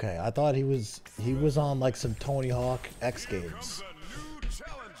 We're okay. I thought he was on like some Tony Hawk X Games.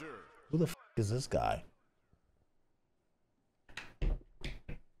 Who the fuck is this guy?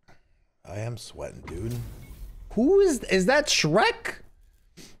 I am sweating, dude. Who is that Shrek?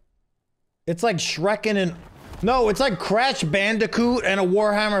 It's like Shrek and an... No, it's like Crash Bandicoot and a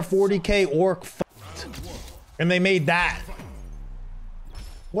Warhammer 40k orc fight. And they made that.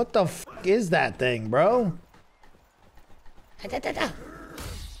 What the f is that thing, bro?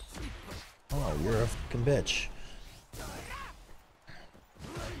 Oh, you're a fucking bitch.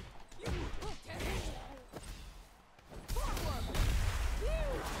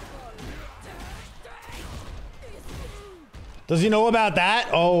 Does he know about that?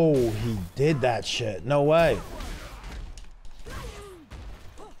 Oh, he did that shit. No way.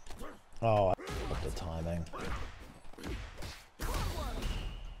 Oh, I fucked the timing.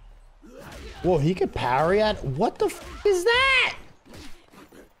 Whoa, he could parry at... What the f is that?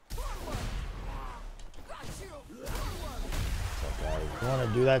 Okay, you want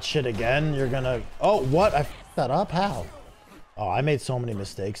to do that shit again? You're gonna... Oh, what? I fucked that up? How? Oh, I made so many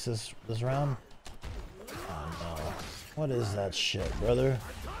mistakes this round. Oh, no. What is that shit, brother?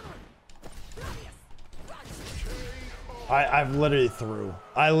 I literally threw.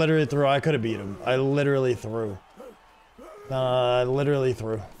 I could have beat him. I literally threw. I literally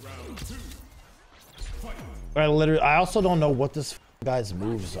threw. I also don't know what this guy's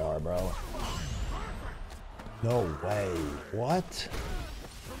moves are, bro. No way. What?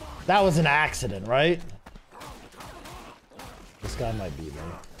 That was an accident, right? This guy might beat me.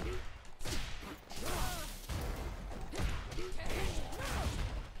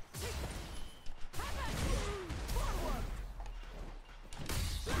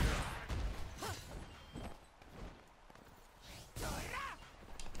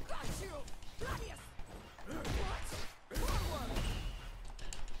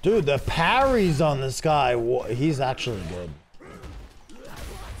 Dude, the parries on this guy, he's actually good.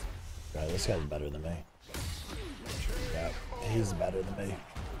 Right, this guy's better than me. Yeah, he's better than me.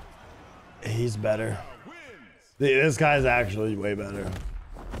 He's better. This guy's actually way better.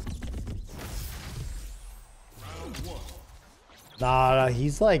 Nah,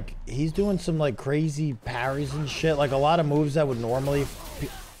 he's doing some like crazy parries and shit. Like a lot of moves that would normally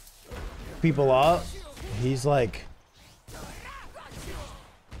people up. He's like...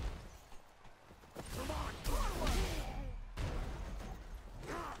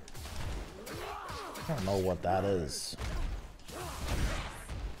 I don't know what that is.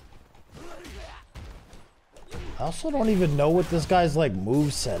 I also don't even know what this guy's like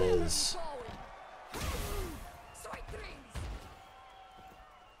moveset is.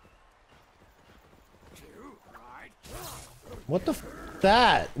 What the f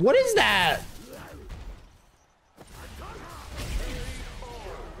that? What is that?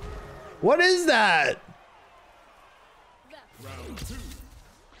 What is that?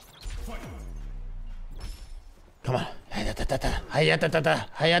 Come on.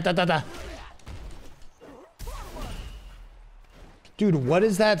 Dude, what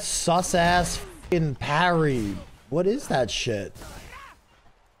is that sus ass fucking parry? What is that shit?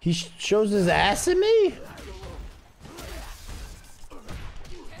 He shows his ass at me?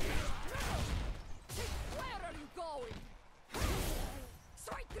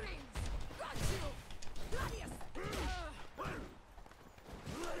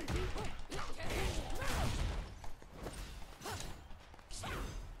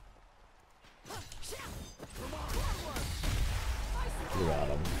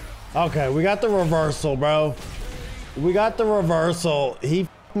 Okay, we got the reversal, bro. We got the reversal. He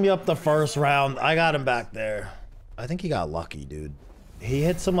f***ed me up the first round. I got him back there. I think he got lucky, dude. He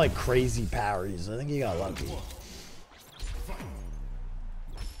hit some like crazy parries. I think he got lucky.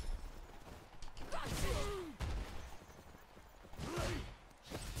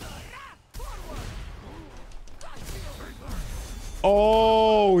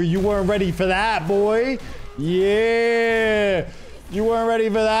 Oh, you weren't ready for that, boy. Yeah. You weren't ready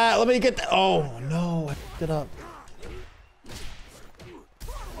for that. Let me get that. Oh, no. I f***ed it up.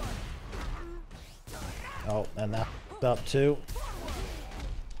 Oh, and that f***ed up too.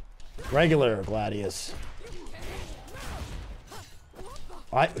 Regular Gladius.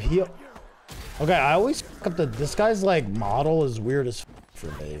 Okay, I always f*** up this guy's like model is weird as f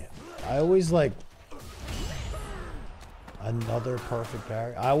for me. I always like another perfect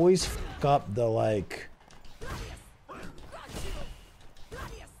parry. I always f*** up the like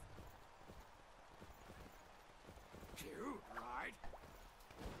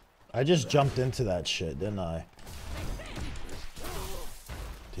I just jumped into that shit, didn't I?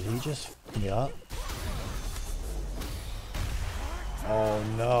 Did he just f me up? Oh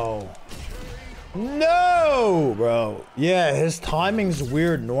no. No, bro. Yeah, his timing's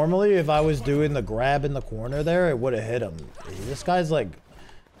weird. Normally, if I was doing the grab in the corner there, it would have hit him. This guy's like...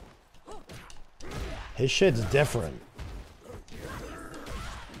 His shit's different.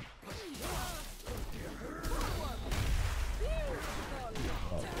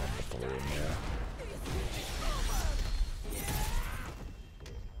 Oh, in there.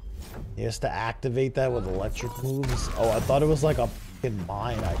 He has to activate that with electric moves. Oh, I thought it was like a fucking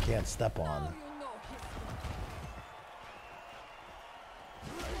mine I can't step on.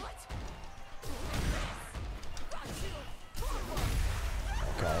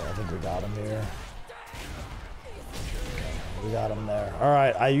 Okay, I think we got him here. Okay, we got him there. All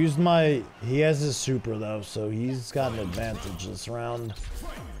right, I used my... He has his super, though, so he's got an advantage this round.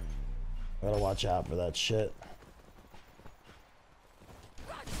 Gotta watch out for that shit.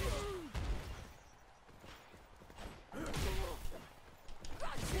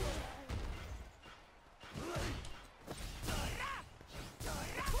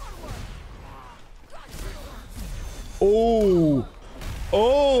 Oh!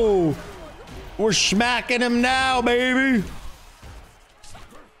 Oh! We're smacking him now, baby!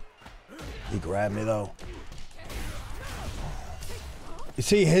 He grabbed me, though. You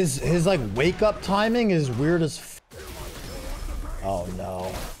see, his like, wake-up timing is weird as f... Oh,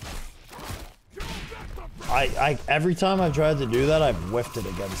 no. Every time I've tried to do that, I've whiffed it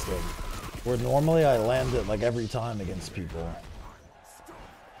against him. Where normally I land it, like, every time against people.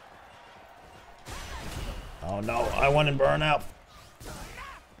 Oh no, I went in burnout.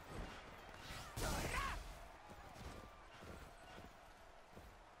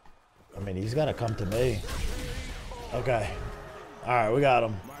 I mean, he's got to come to me. Okay. All right, we got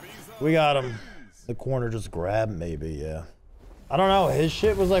him. We got him. The corner just grabbed, maybe, yeah. I don't know. His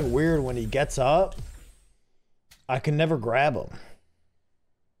shit was like weird when he gets up. I can never grab him.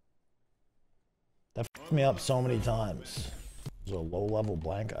 That f***ed me up so many times. There's a low-level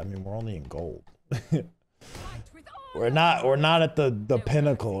blank. I mean, we're only in gold. We're not at the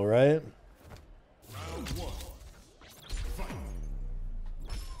pinnacle, right?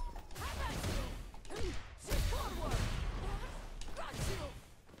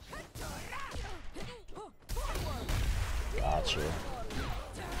 Gotcha.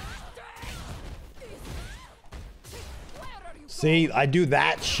 See, I do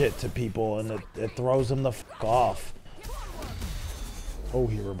that shit to people and it throws them the f off. Oh,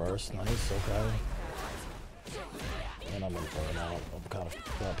 he reversed. Nice, okay. And I'm gonna burn out. I'm kind of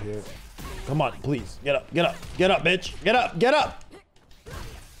f***ed up here. Come on, please. Get up, get up, get up, bitch. Get up, get up!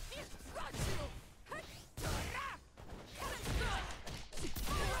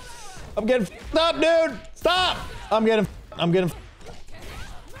 I'm getting f***ed up, dude! Stop! I'm getting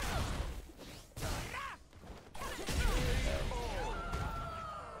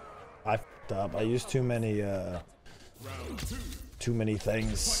I f***ed up. I used too many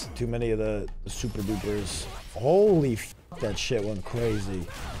things. Too many of the super dupers. Holy f***, that shit went crazy.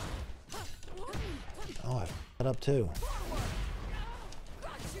 Oh, I f***ed up too.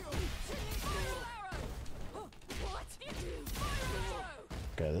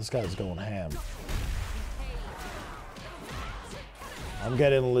 Okay, this guy's going ham. I'm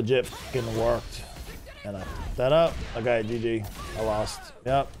getting legit f***ing worked. And I f***ed that up. Okay, GG. I lost.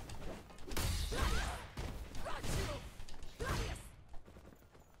 Yep.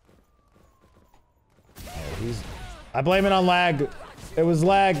 I blame it on lag. It was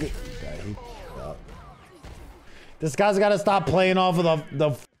lag. Okay, this guy's got to stop playing off of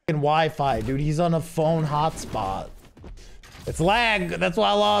the fucking Wi-Fi, dude. He's on a phone hotspot. It's lag. That's why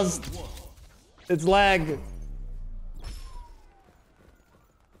I lost. It's lag.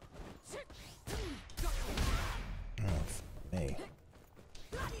 Oh, me.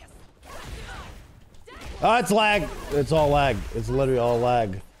 Oh, it's lag. It's all lag. It's literally all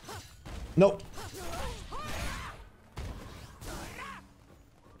lag. Nope.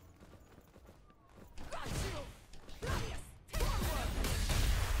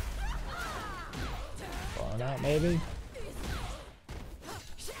 Maybe.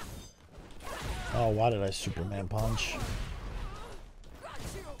 Oh, why did I Superman punch?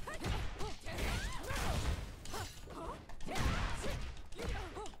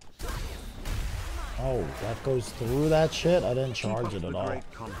 Oh, that goes through that shit? I didn't charge it at all.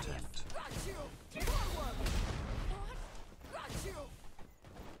 Great content.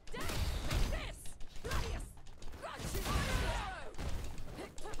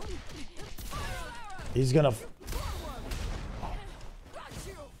 He's gonna...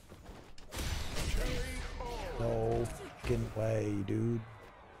 No fucking way, dude.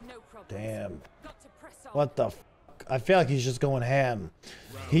 Damn. What the f***? I feel like he's just going ham.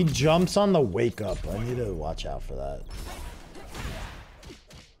 He jumps on the wake up. I need to watch out for that.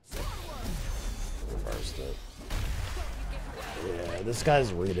 Reversed it. Yeah, this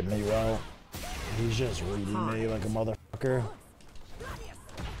guy's reading me well. He's just reading me like a motherfucker.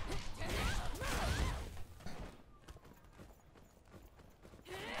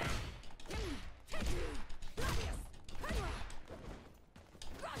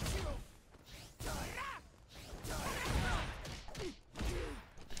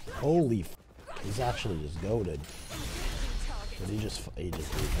 Holy f, he's actually just goated. But he just beat me.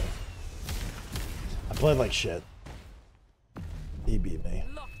 I played like shit. He beat me.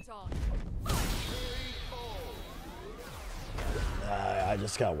 I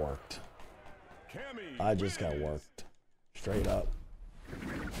just got worked. I just got worked. Straight up.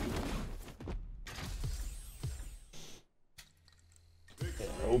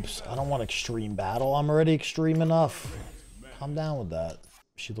 Oops, I don't want extreme battle. I'm already extreme enough. I'm down with that.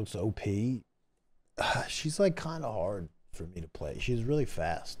 She looks OP. She's like kind of hard for me to play. She's really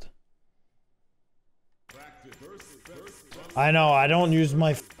fast. I know, I don't use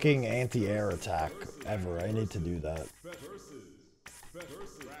my fucking anti-air attack ever. I need to do that.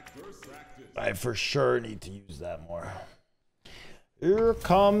 I for sure need to use that more. Here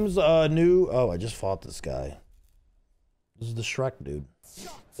comes a new... Oh, I just fought this guy. This is the Shrek dude.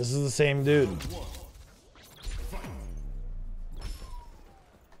 This is the same dude.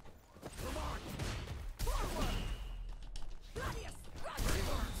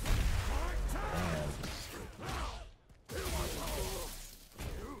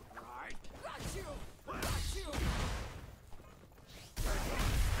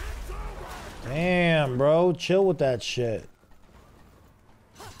 Damn, bro. Chill with that shit.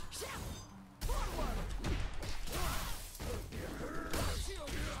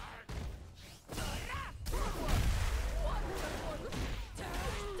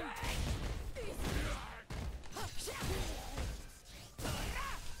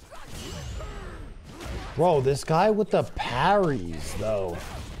 Bro, this guy with the parries, though.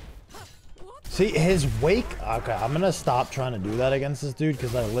 See, his wake... Okay, I'm gonna stop trying to do that against this dude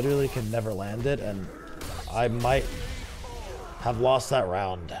because I literally can never land it, and I might have lost that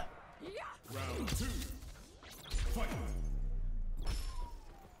round. Round 2. Fight.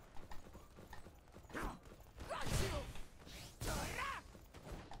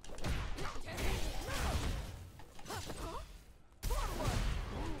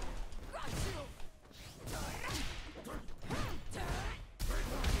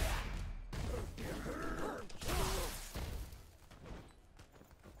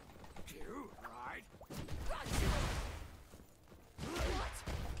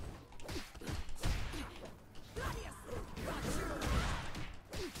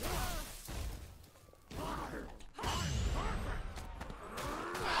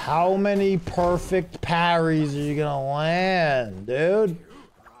 How many perfect parries are you gonna land, dude?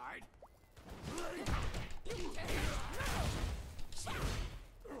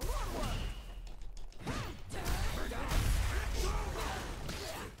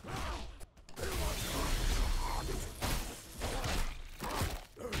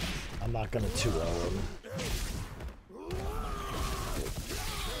 I'm not gonna 2-0 him.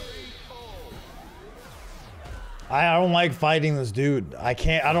 I don't like fighting this dude. I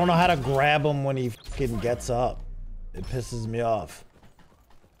don't know how to grab him when he fucking gets up. It pisses me off.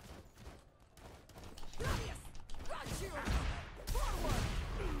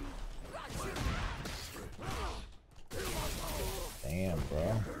 Damn,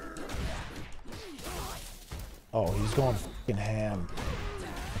 bro. Oh, he's going fucking ham.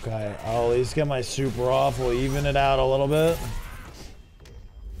 Okay, I'll at least get my super off. We'll even it out a little bit.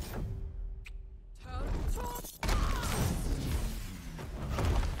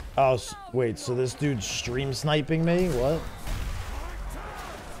 Oh, wait, so this dude's stream sniping me? What?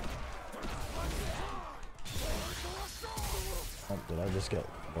 Oh, did I just get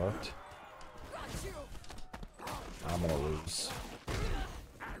worked? I'm gonna lose.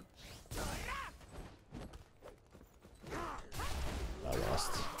 I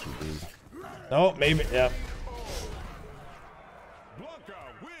lost. GG. No, maybe, yeah.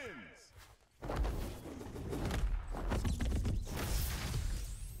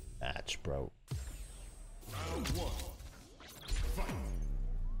 Match, bro. Round 1. Fight.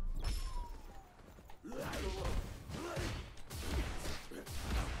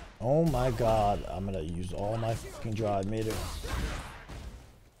 Oh my god, I'm gonna use all my fucking drive meter.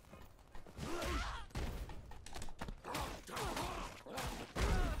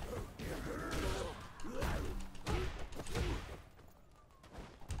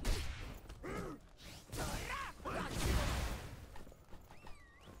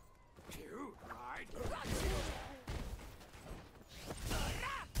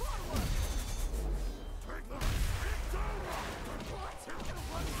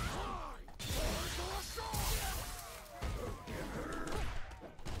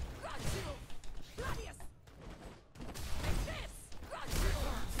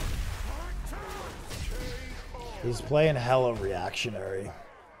 He's playing hella reactionary.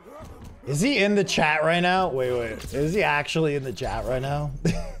 Is he in the chat right now? Wait. Is he actually in the chat right now?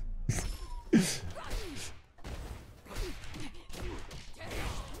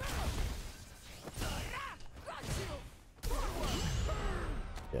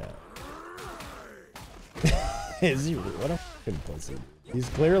 Yeah. Is he? What a fucking pussy. He's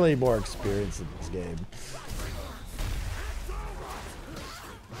clearly more experienced in this game.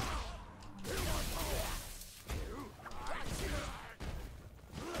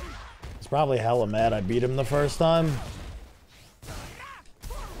 He's probably hella mad I beat him the first time.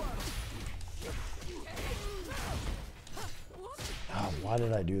 Oh, why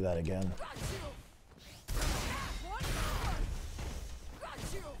did I do that again?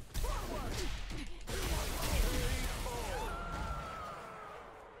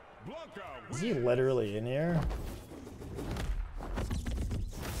 Is he literally in here?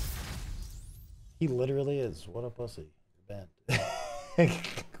 He literally is. What a pussy. You're banned.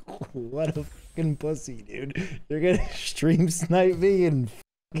 What a fucking pussy, dude. You're gonna stream snipe me in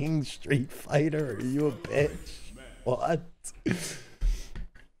fucking Street Fighter? Are you a bitch? What?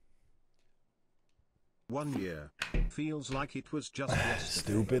 1 year. Feels like it was just yesterday.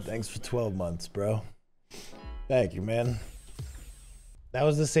 Stupid. Thanks for 12 months, bro. Thank you, man. That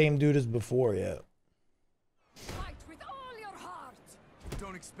was the same dude as before, yeah. Fight with all your heart.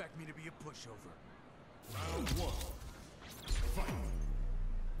 Don't expect me to be a pushover. Round 1. Fight.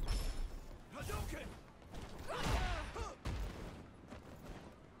 Hadouken!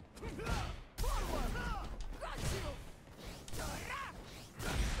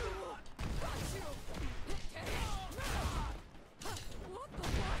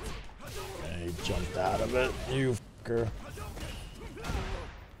 And he jumped out of it. You fucker.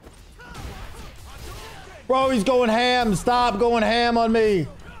 Bro, he's going ham. Stop going ham on me.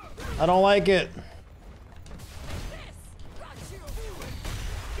 I don't like it.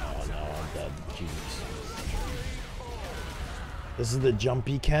 Oh no, I'm dead. Jesus. This is the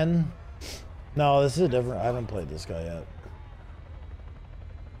jumpy Ken? No, this is a different. I haven't played this guy yet.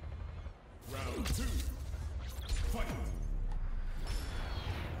 Round 2. Fight.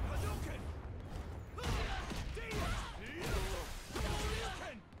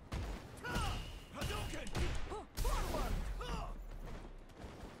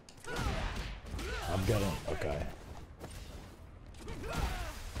 I'm getting. Okay.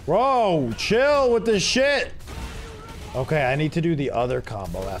 Bro, chill with the shit. Okay, I need to do the other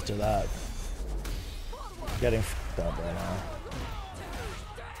combo after that. Getting f***ed up right now.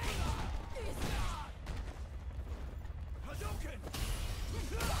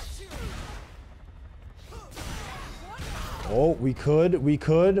 Oh, we could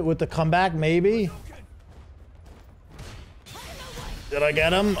with the comeback, maybe. Did I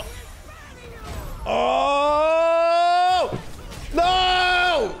get him? Oh!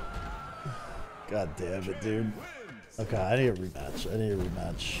 No! God damn it, dude. Okay, I need a rematch. I need a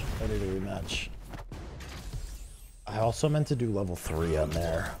rematch. I also meant to do level 3 on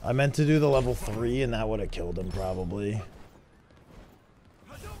there. I meant to do the level 3 and that would have killed him probably.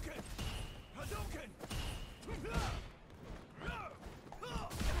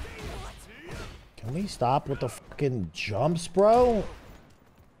 Can we stop with the fucking jumps, bro?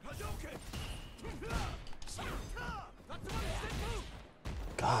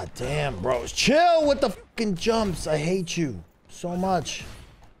 God damn, bro. Chill with the fucking jumps. I hate you so much.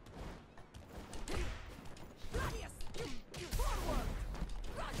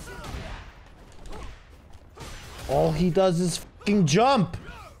 All he does is fucking jump.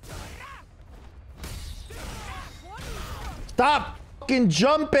 Stop fucking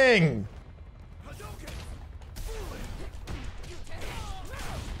jumping.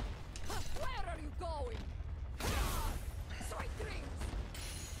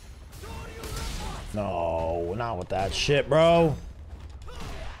 No, not with that shit, bro.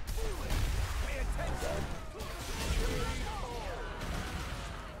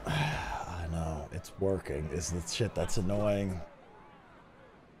 I know, it's working. It's the shit that's annoying.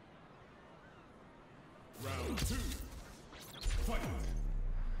 Round 2. Fight.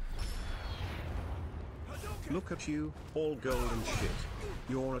 Look at you, all gold and shit.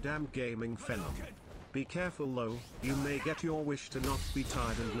 You're a damn gaming phenom. Be careful though, you may get your wish to not be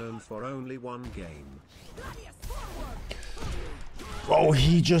tied and known for only one game. Bro,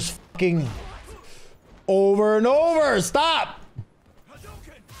 he just fucking over and over. Stop.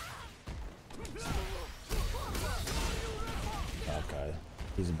 Okay,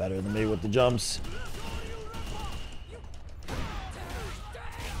 he's better than me with the jumps.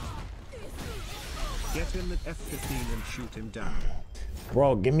 Get in the F-15 and shoot him down.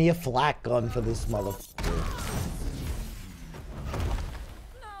 Bro, give me a flak gun for this motherfucker.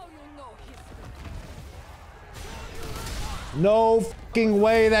 No fucking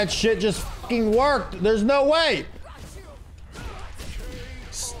way that shit just fucking worked. There's no way.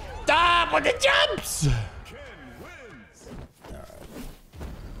 Stop with the jumps. Alright.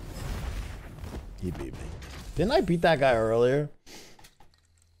 He beat me. Didn't I beat that guy earlier?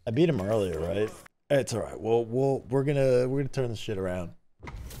 I beat him earlier, right? It's alright. We're gonna turn this shit around.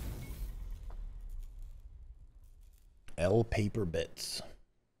 L paper bits.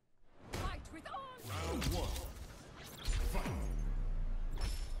 Round one. Fight.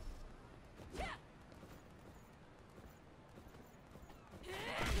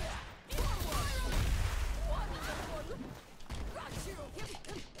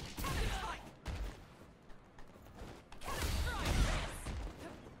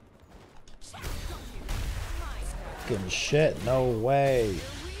 Fucking shit, no way.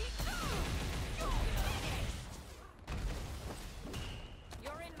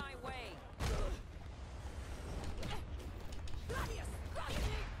 You're in my way.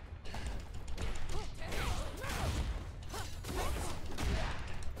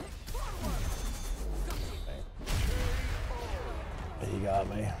 He got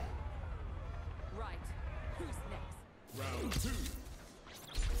me. Right. Who's next? Round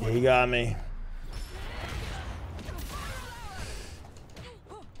two. He got me.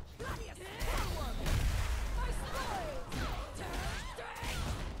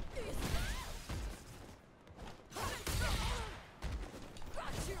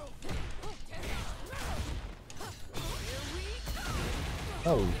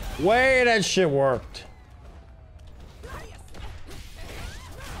 Oh, way that shit worked.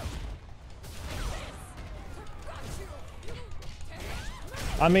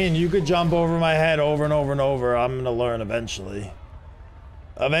 I mean, you could jump over my head over and over and over. I'm gonna learn eventually.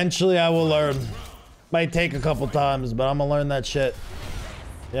 Eventually, I will learn. Might take a couple times, but I'm gonna learn that shit.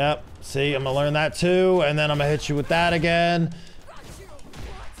 Yep. See, I'm gonna learn that too, and then I'm gonna hit you with that again.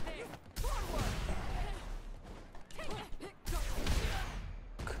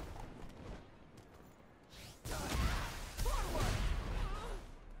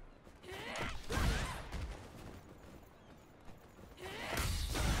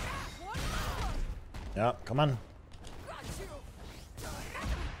 Yeah, come on.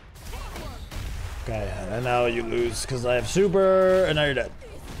 Okay, and now you lose because I have super, and now you're dead.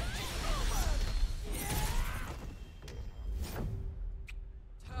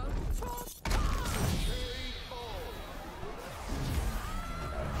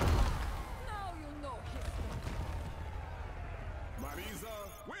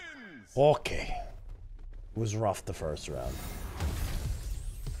 Okay. It was rough the first round.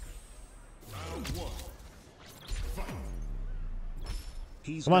 Round one. Fight.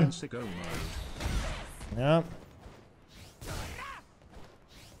 He's Come on. in sicko mode. Yep.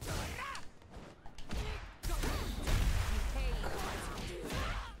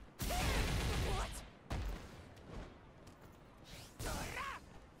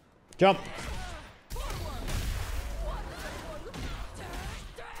 Jump.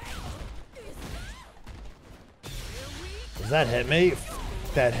 Does that hit me?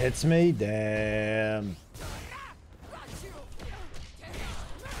 That hits me? Damn.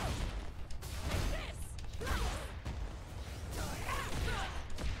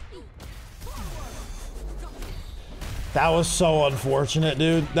 That was so unfortunate,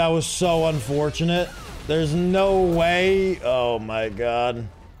 dude. That was so unfortunate. There's no way. Oh my god.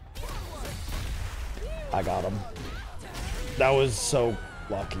 I got him. That was so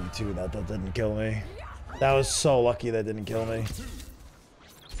lucky too that that didn't kill me. That was so lucky that didn't kill me.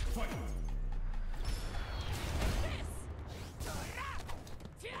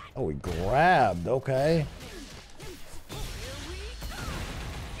 Oh, he grabbed. Okay.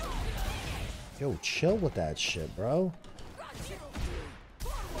 Yo, chill with that shit, bro.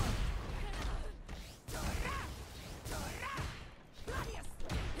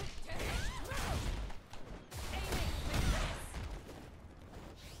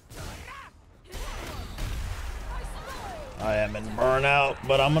 I am in burnout,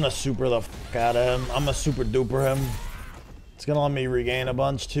 but I'm gonna super the fuck out of him. I'm gonna super duper him. It's gonna let me regain a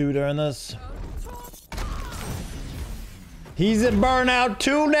bunch too during this. He's in burnout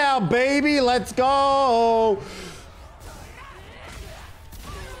 2 now, baby. Let's go.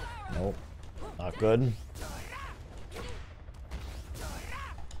 Nope. Not good.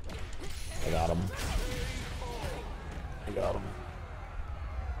 I got him. I got him.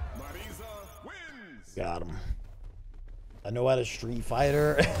 Got him. I know how to Street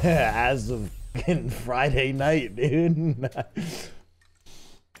Fighter as of Friday night, dude.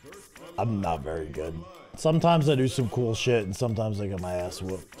 I'm not very good. Sometimes I do some cool shit, and sometimes I get my ass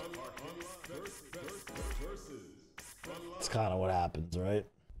whooped. It's kind of what happens, right?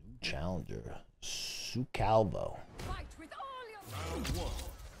 Challenger. Sucalvo. Fight with all your Round one.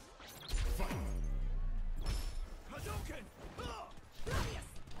 Fight. Hadouken! Gladius!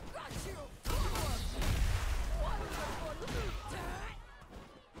 Got you!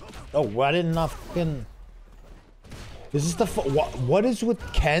 Oh, why didn't I fucking... Is this the what is with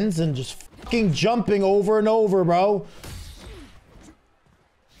Kens and just fucking jumping over and over, bro?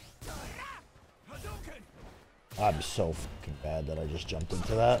 I'm so fucking bad that I just jumped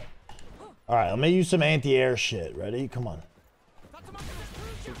into that. Alright, let me use some anti-air shit. Ready? Come on.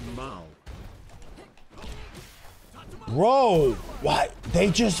 Bro, why? They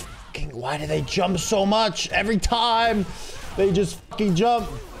just fucking... Why do they jump so much? Every time they just fucking jump.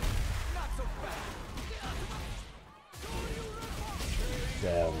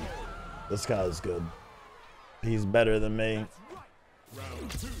 Damn. This guy's good. He's better than me.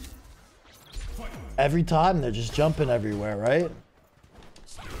 Every time they're just jumping everywhere, right?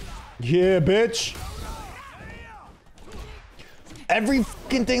 Yeah, bitch. Every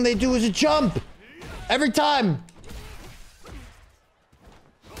fucking thing they do is a jump. Every time.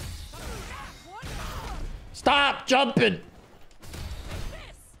 Stop jumping.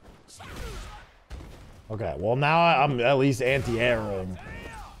 Okay, well now I'm at least anti-airing.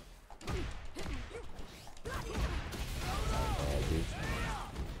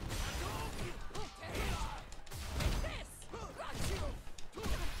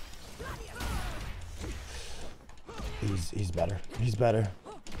 He's better. He's better.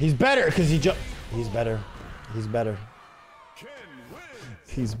 He's better because he jumped. He's better. He's better.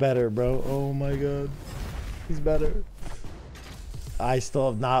 He's better, bro. Oh my god. He's better. I still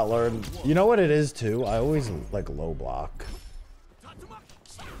have not learned. You know what it is too? I always like low block.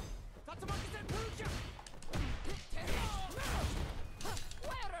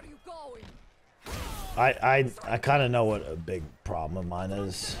 I kind of know what a big problem of mine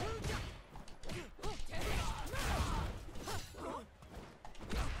is.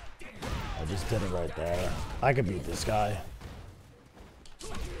 I just did it right there. I could beat this guy.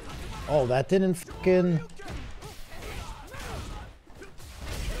 Oh, that didn't fucking...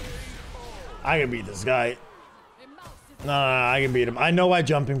 I can beat this guy. No, I can beat him. I know why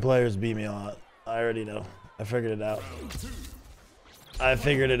jumping players beat me a lot. I already know. I figured it out. I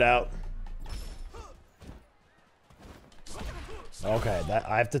figured it out. Okay, that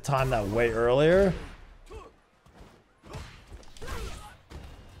I have to time that way earlier.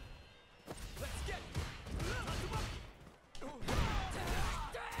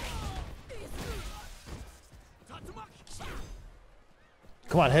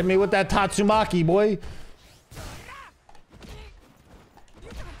 Come on, hit me with that Tatsumaki, boy.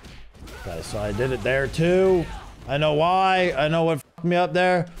 Okay, so I did it there too. I know why. I know what fucked me up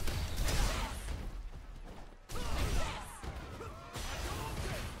there.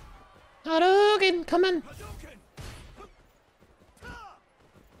 Hadouken, come on.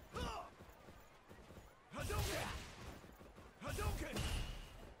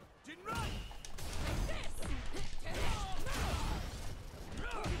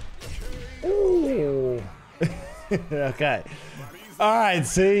 Ooh. Okay. All right.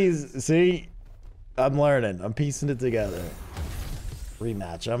 See, I'm learning. I'm piecing it together.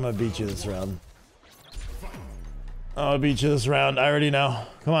 Rematch. I'm gonna beat you this round. I'm gonna beat you this round. I already know.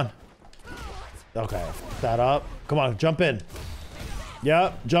 Come on. Okay. That up. Come on. Jump in.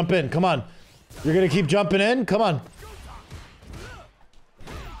 Yep. Jump in. Come on. You're gonna keep jumping in. Come on.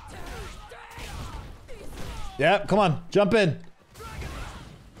 Yep. Come on. Jump in.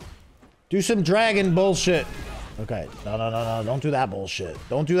 Do some dragon bullshit. Okay. No. Don't do that bullshit.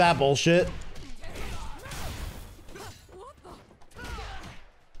 Don't do that bullshit.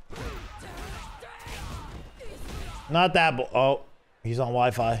 Not that oh, he's on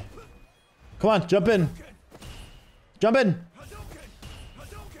Wi-Fi. Come on, jump in. Jump in.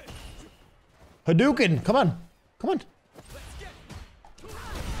 Hadouken, come on. Come on.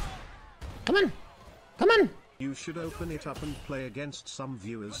 Come on. Come on. You should open it up and play against some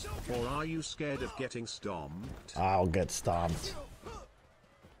viewers, or are you scared of getting stomped? I'll get stomped.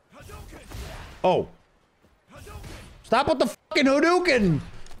 Oh. Stop with the fucking Hadouken!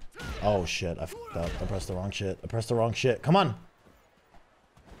 Oh shit, I fucked up. I pressed the wrong shit. I pressed the wrong shit. Come on.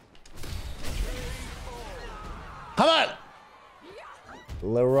 Come on!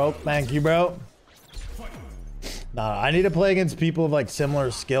 Little rope, thank you, bro. Nah, I need to play against people of like similar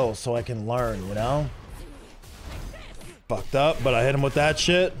skills so I can learn, you know? Fucked up, but I hit him with that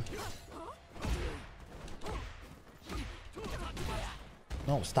shit.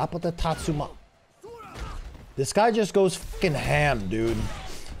 No, stop with the Tatsuma. This guy just goes fucking ham, dude.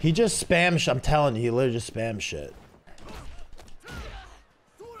 He just spams. I'm telling you, he literally just spams shit.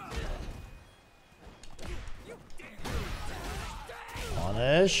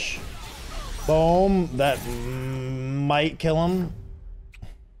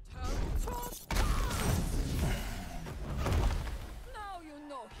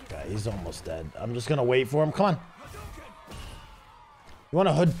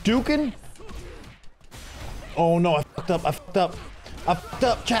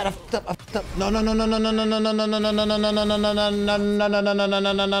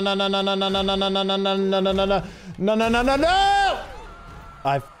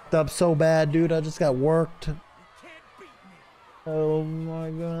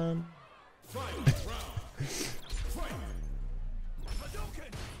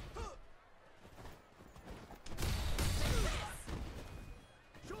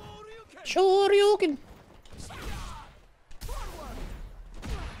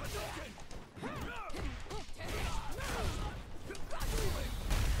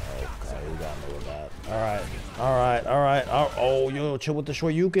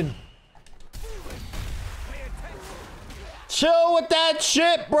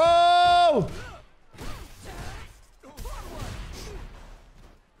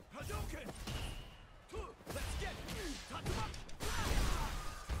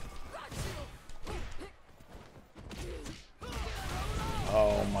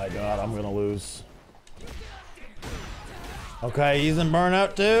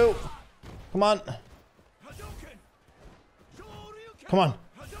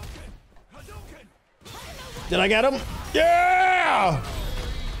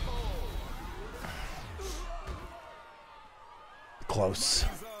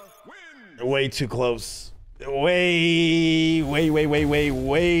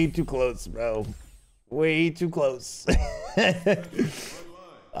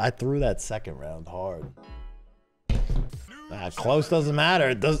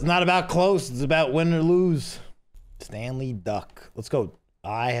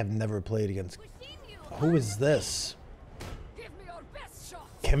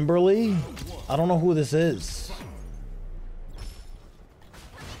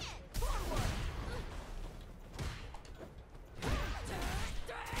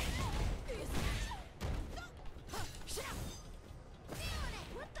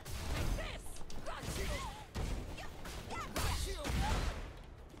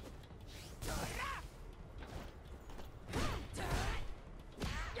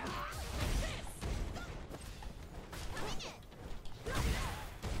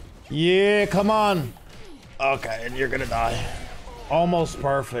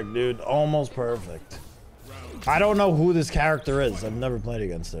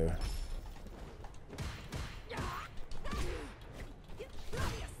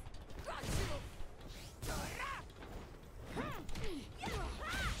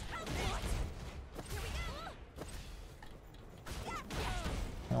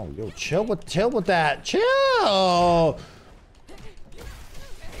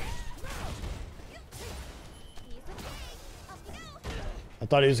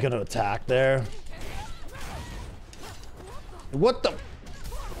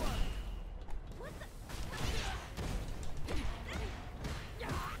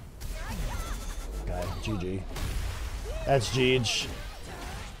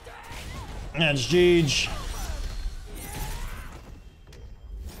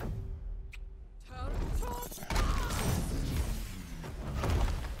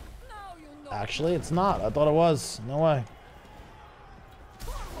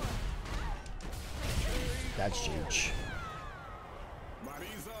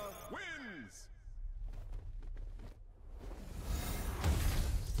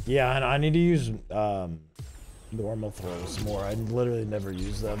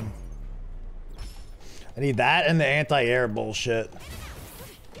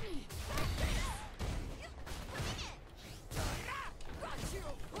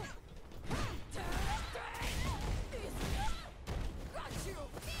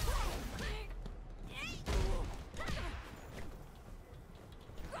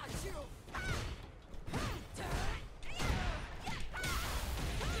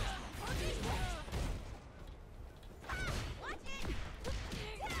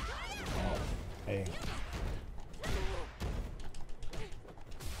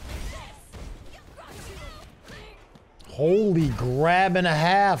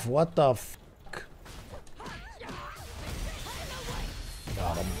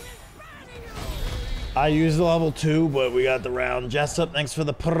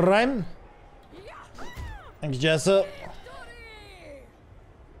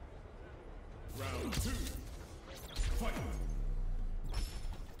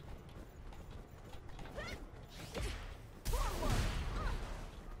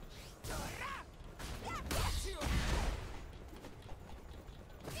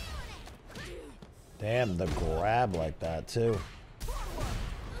 Damn, the grab like that too.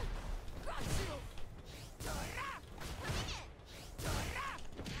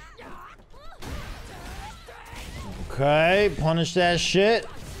 Okay, punish that shit.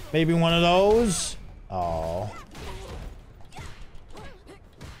 Maybe one of those. Oh.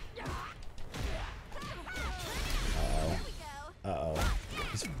 Uh-oh.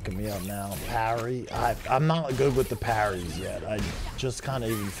 He's fucking me up now. Parry. I'm not good with the parries yet. I just kind of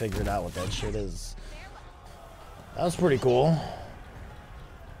even figured out what that shit is. That was pretty cool.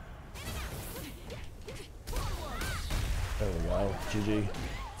 There we go. GG.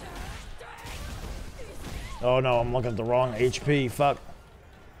 Oh no, I'm looking at the wrong HP. Fuck.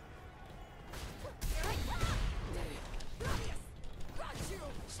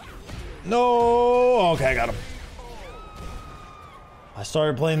 No! Okay, I got him. I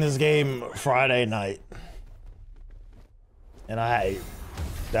started playing this game Friday night. And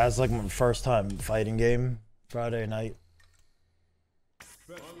that's like my first time fighting game. Friday night.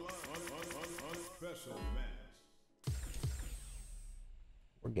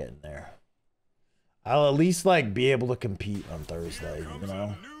 We're getting there. I'll at least like be able to compete on Thursday, you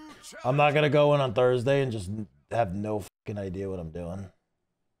know? I'm not gonna go in on Thursday and just have no fucking idea what I'm doing.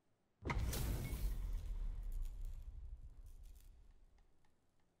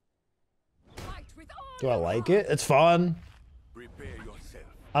 Do I like it? It's fun.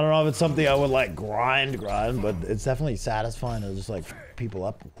 I don't know if it's something I would like grind, but it's definitely satisfying to just like f people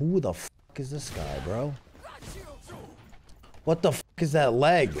up. Who the fuck is this guy, bro? What the fuck is that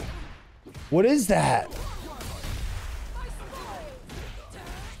leg? What is that?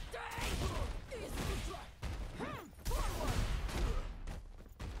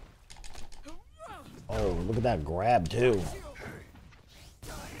 Oh, look at that grab too.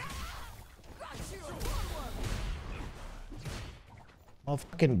 Oh,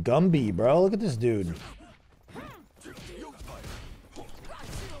 fucking Gumby, bro. Look at this dude.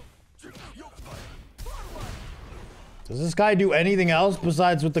 Does this guy do anything else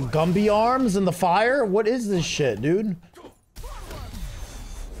besides with the Gumby arms and the fire? What is this shit, dude? Oh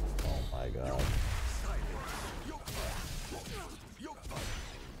my god.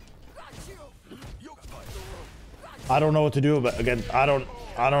 I don't know what to do against. I don't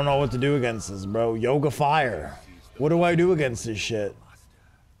know what to do against this, bro. Yoga fire. What do I do against this shit?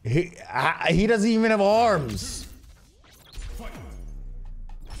 He doesn't even have arms.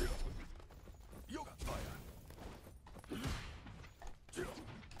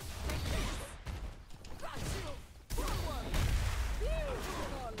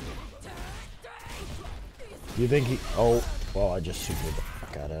 You think he... Oh, well, I just super the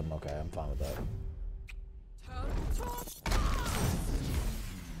fuck at him. Okay, I'm fine with that.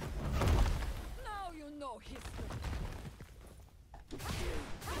 Now you know history.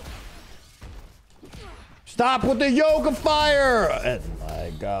 Stop with the yoga fire! Oh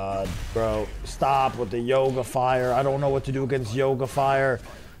my god, bro. Stop with the yoga fire. I don't know what to do against yoga fire.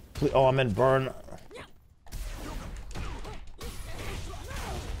 Please, oh, I'm in burn.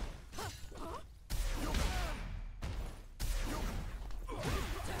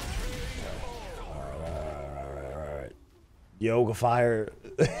 Alright. Yoga fire.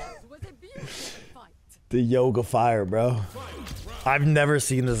 The yoga fire, bro. I've never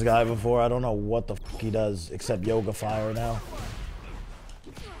seen this guy before. I don't know what the fuck he does except yoga fire now.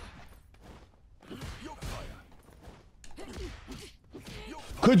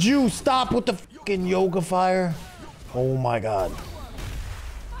 Could you stop with the fucking yoga fire? Oh my god.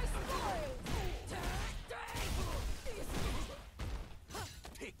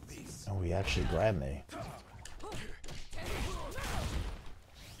 Oh, he actually grabbed me.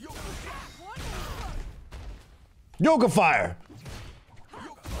 Yoga fire!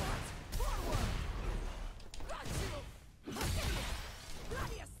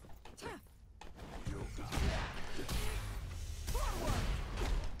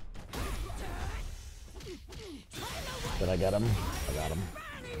 Did I get him? I got him.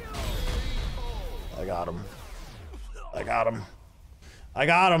 I got him. I got him. I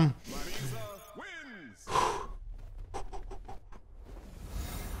got him.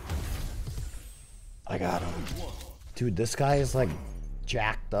 I got him. Dude, this guy is like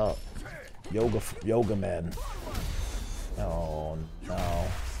jacked up. Yoga man. Oh no.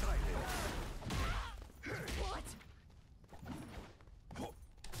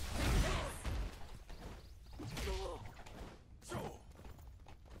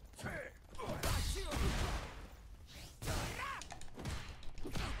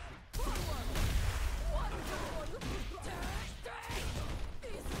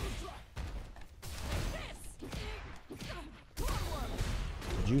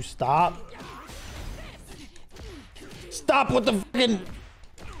 You stop. Stop with the fucking...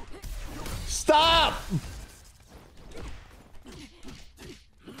 Stop!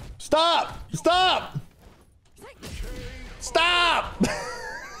 Stop! Stop! Stop!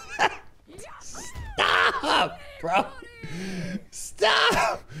 Stop, bro.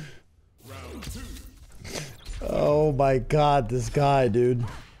 Stop! Oh my god, this guy, dude.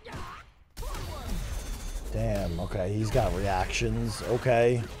 Damn, okay, he's got reactions,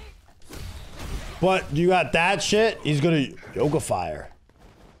 okay. But you got that shit, he's gonna yoga fire.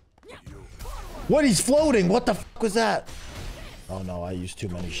 What, he's floating? What the fuck was that? Oh no, I used too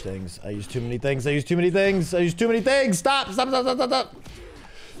many things. I used too many things. I used too many things. I used too many things. Stop, stop, stop, stop, stop, stop.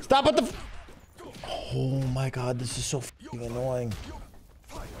 Stop with the... Oh my god, this is so fucking annoying.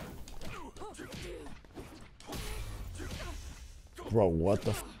 Bro, what the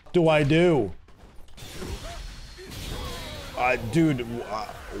f do I do? Dude,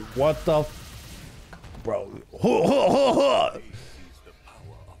 what the f... Bro.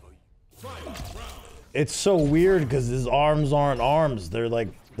 It's so weird because his arms aren't arms. They're like,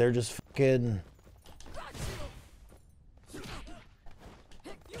 they're just fucking...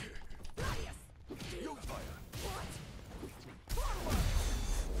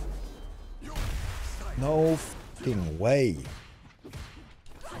 No fucking way.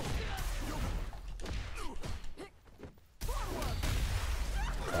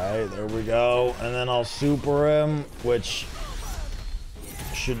 Alright, there we go. And then I'll super him, which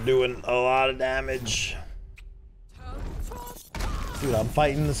should do a lot of damage. Dude, I'm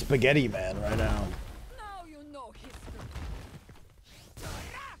fighting the spaghetti man right now. Now you know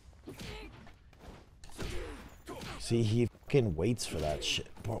history. See, he fucking waits for that shit.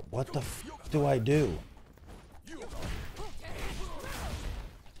 Bro, what the f do I do? There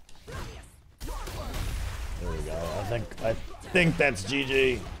we go. I think that's GG.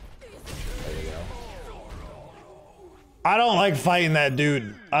 There we go. I don't like fighting that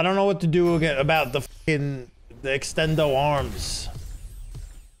dude. I don't know what to do again about the fucking extendo arms.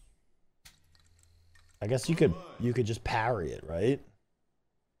 I guess you could just parry it, right?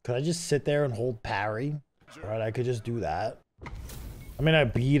 Could I just sit there and hold parry? Alright, I could just do that. I mean, I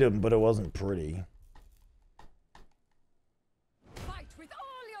beat him, but it wasn't pretty. Fight with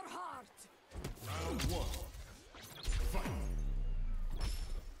all your heart. Round one. Fight.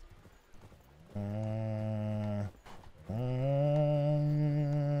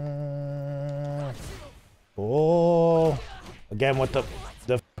 Oh, again with the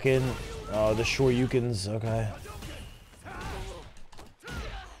fucking the Shoryukens. Okay.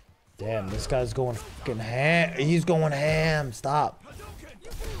 Damn, this guy's going fucking ham. He's going ham. Stop.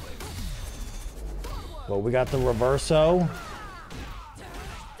 Well, we got the reverso.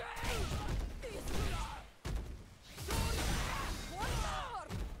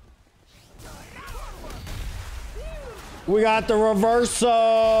 We got the reverso.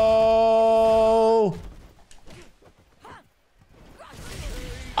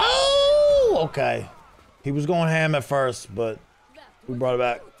 Oh, okay. He was going ham at first, but we brought it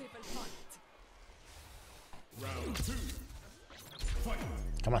back.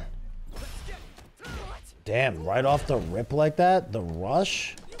 Come on. Damn, right off the rip like that? The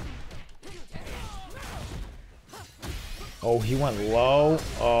rush? Oh, he went low.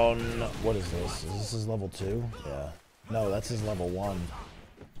 Oh, no. What is this? Is this his level 2? Yeah. No, that's his level 1.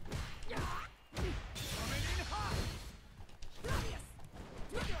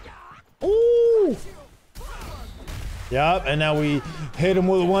 Ooh! Yep, and now we hit him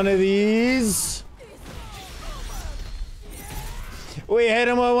with one of these. We hit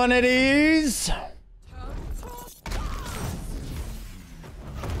him with one of these.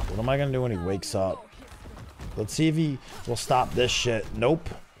 What am I gonna do when he wakes up? Let's see if he will stop this shit. Nope.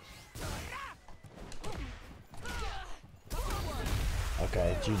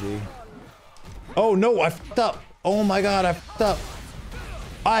 Okay, GG. Oh no, I fucked up. Oh my god, I fucked up.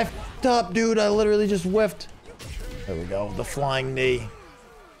 I fucked up, dude. I literally just whiffed. There we go. The flying knee.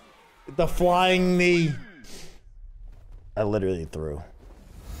 The flying knee. I literally threw.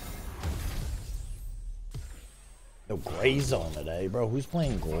 No gray zone today, bro. Who's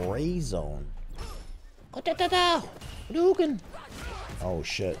playing gray zone? Oh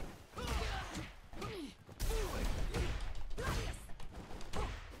shit.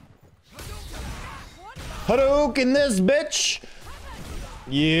 Hadouken this bitch.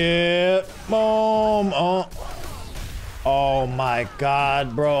 Yeah. Boom. Oh my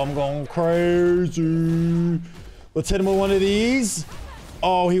god, bro. I'm going crazy. Let's hit him with one of these.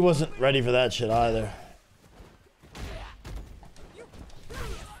 Oh, he wasn't ready for that shit either.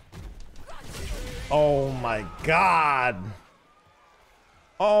 Oh my god.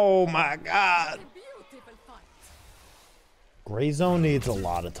 Oh my god. Beautiful fight. Gray zone needs a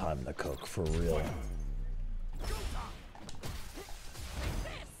lot of time to cook, for real.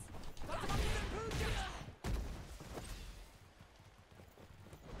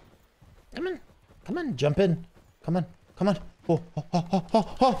 Come on. Come on, jump in. Come on. Come on. Oh, oh, oh, oh,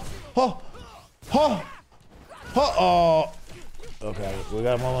 oh, oh, oh, oh, oh, oh. Okay, we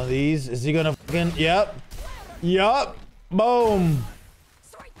got one of these. Is he gonna fucking... Yep. Yup. Boom.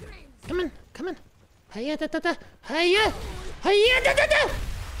 Come on. Come on. Hiya, da, da, da. Hiya. Hiya, da, da, da.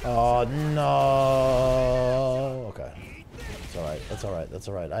 Oh, no. Okay. It's alright. That's alright. That's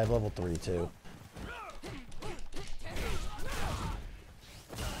alright. I have level 3, too.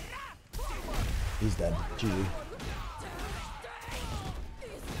 He's dead. GG.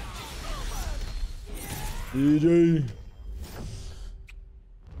 GG.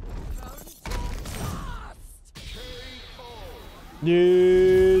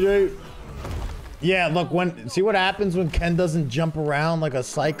 GG. Yeah, look, when see what happens when Ken doesn't jump around like a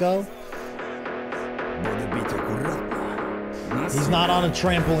psycho? He's not on a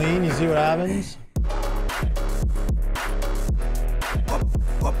trampoline, you see what happens?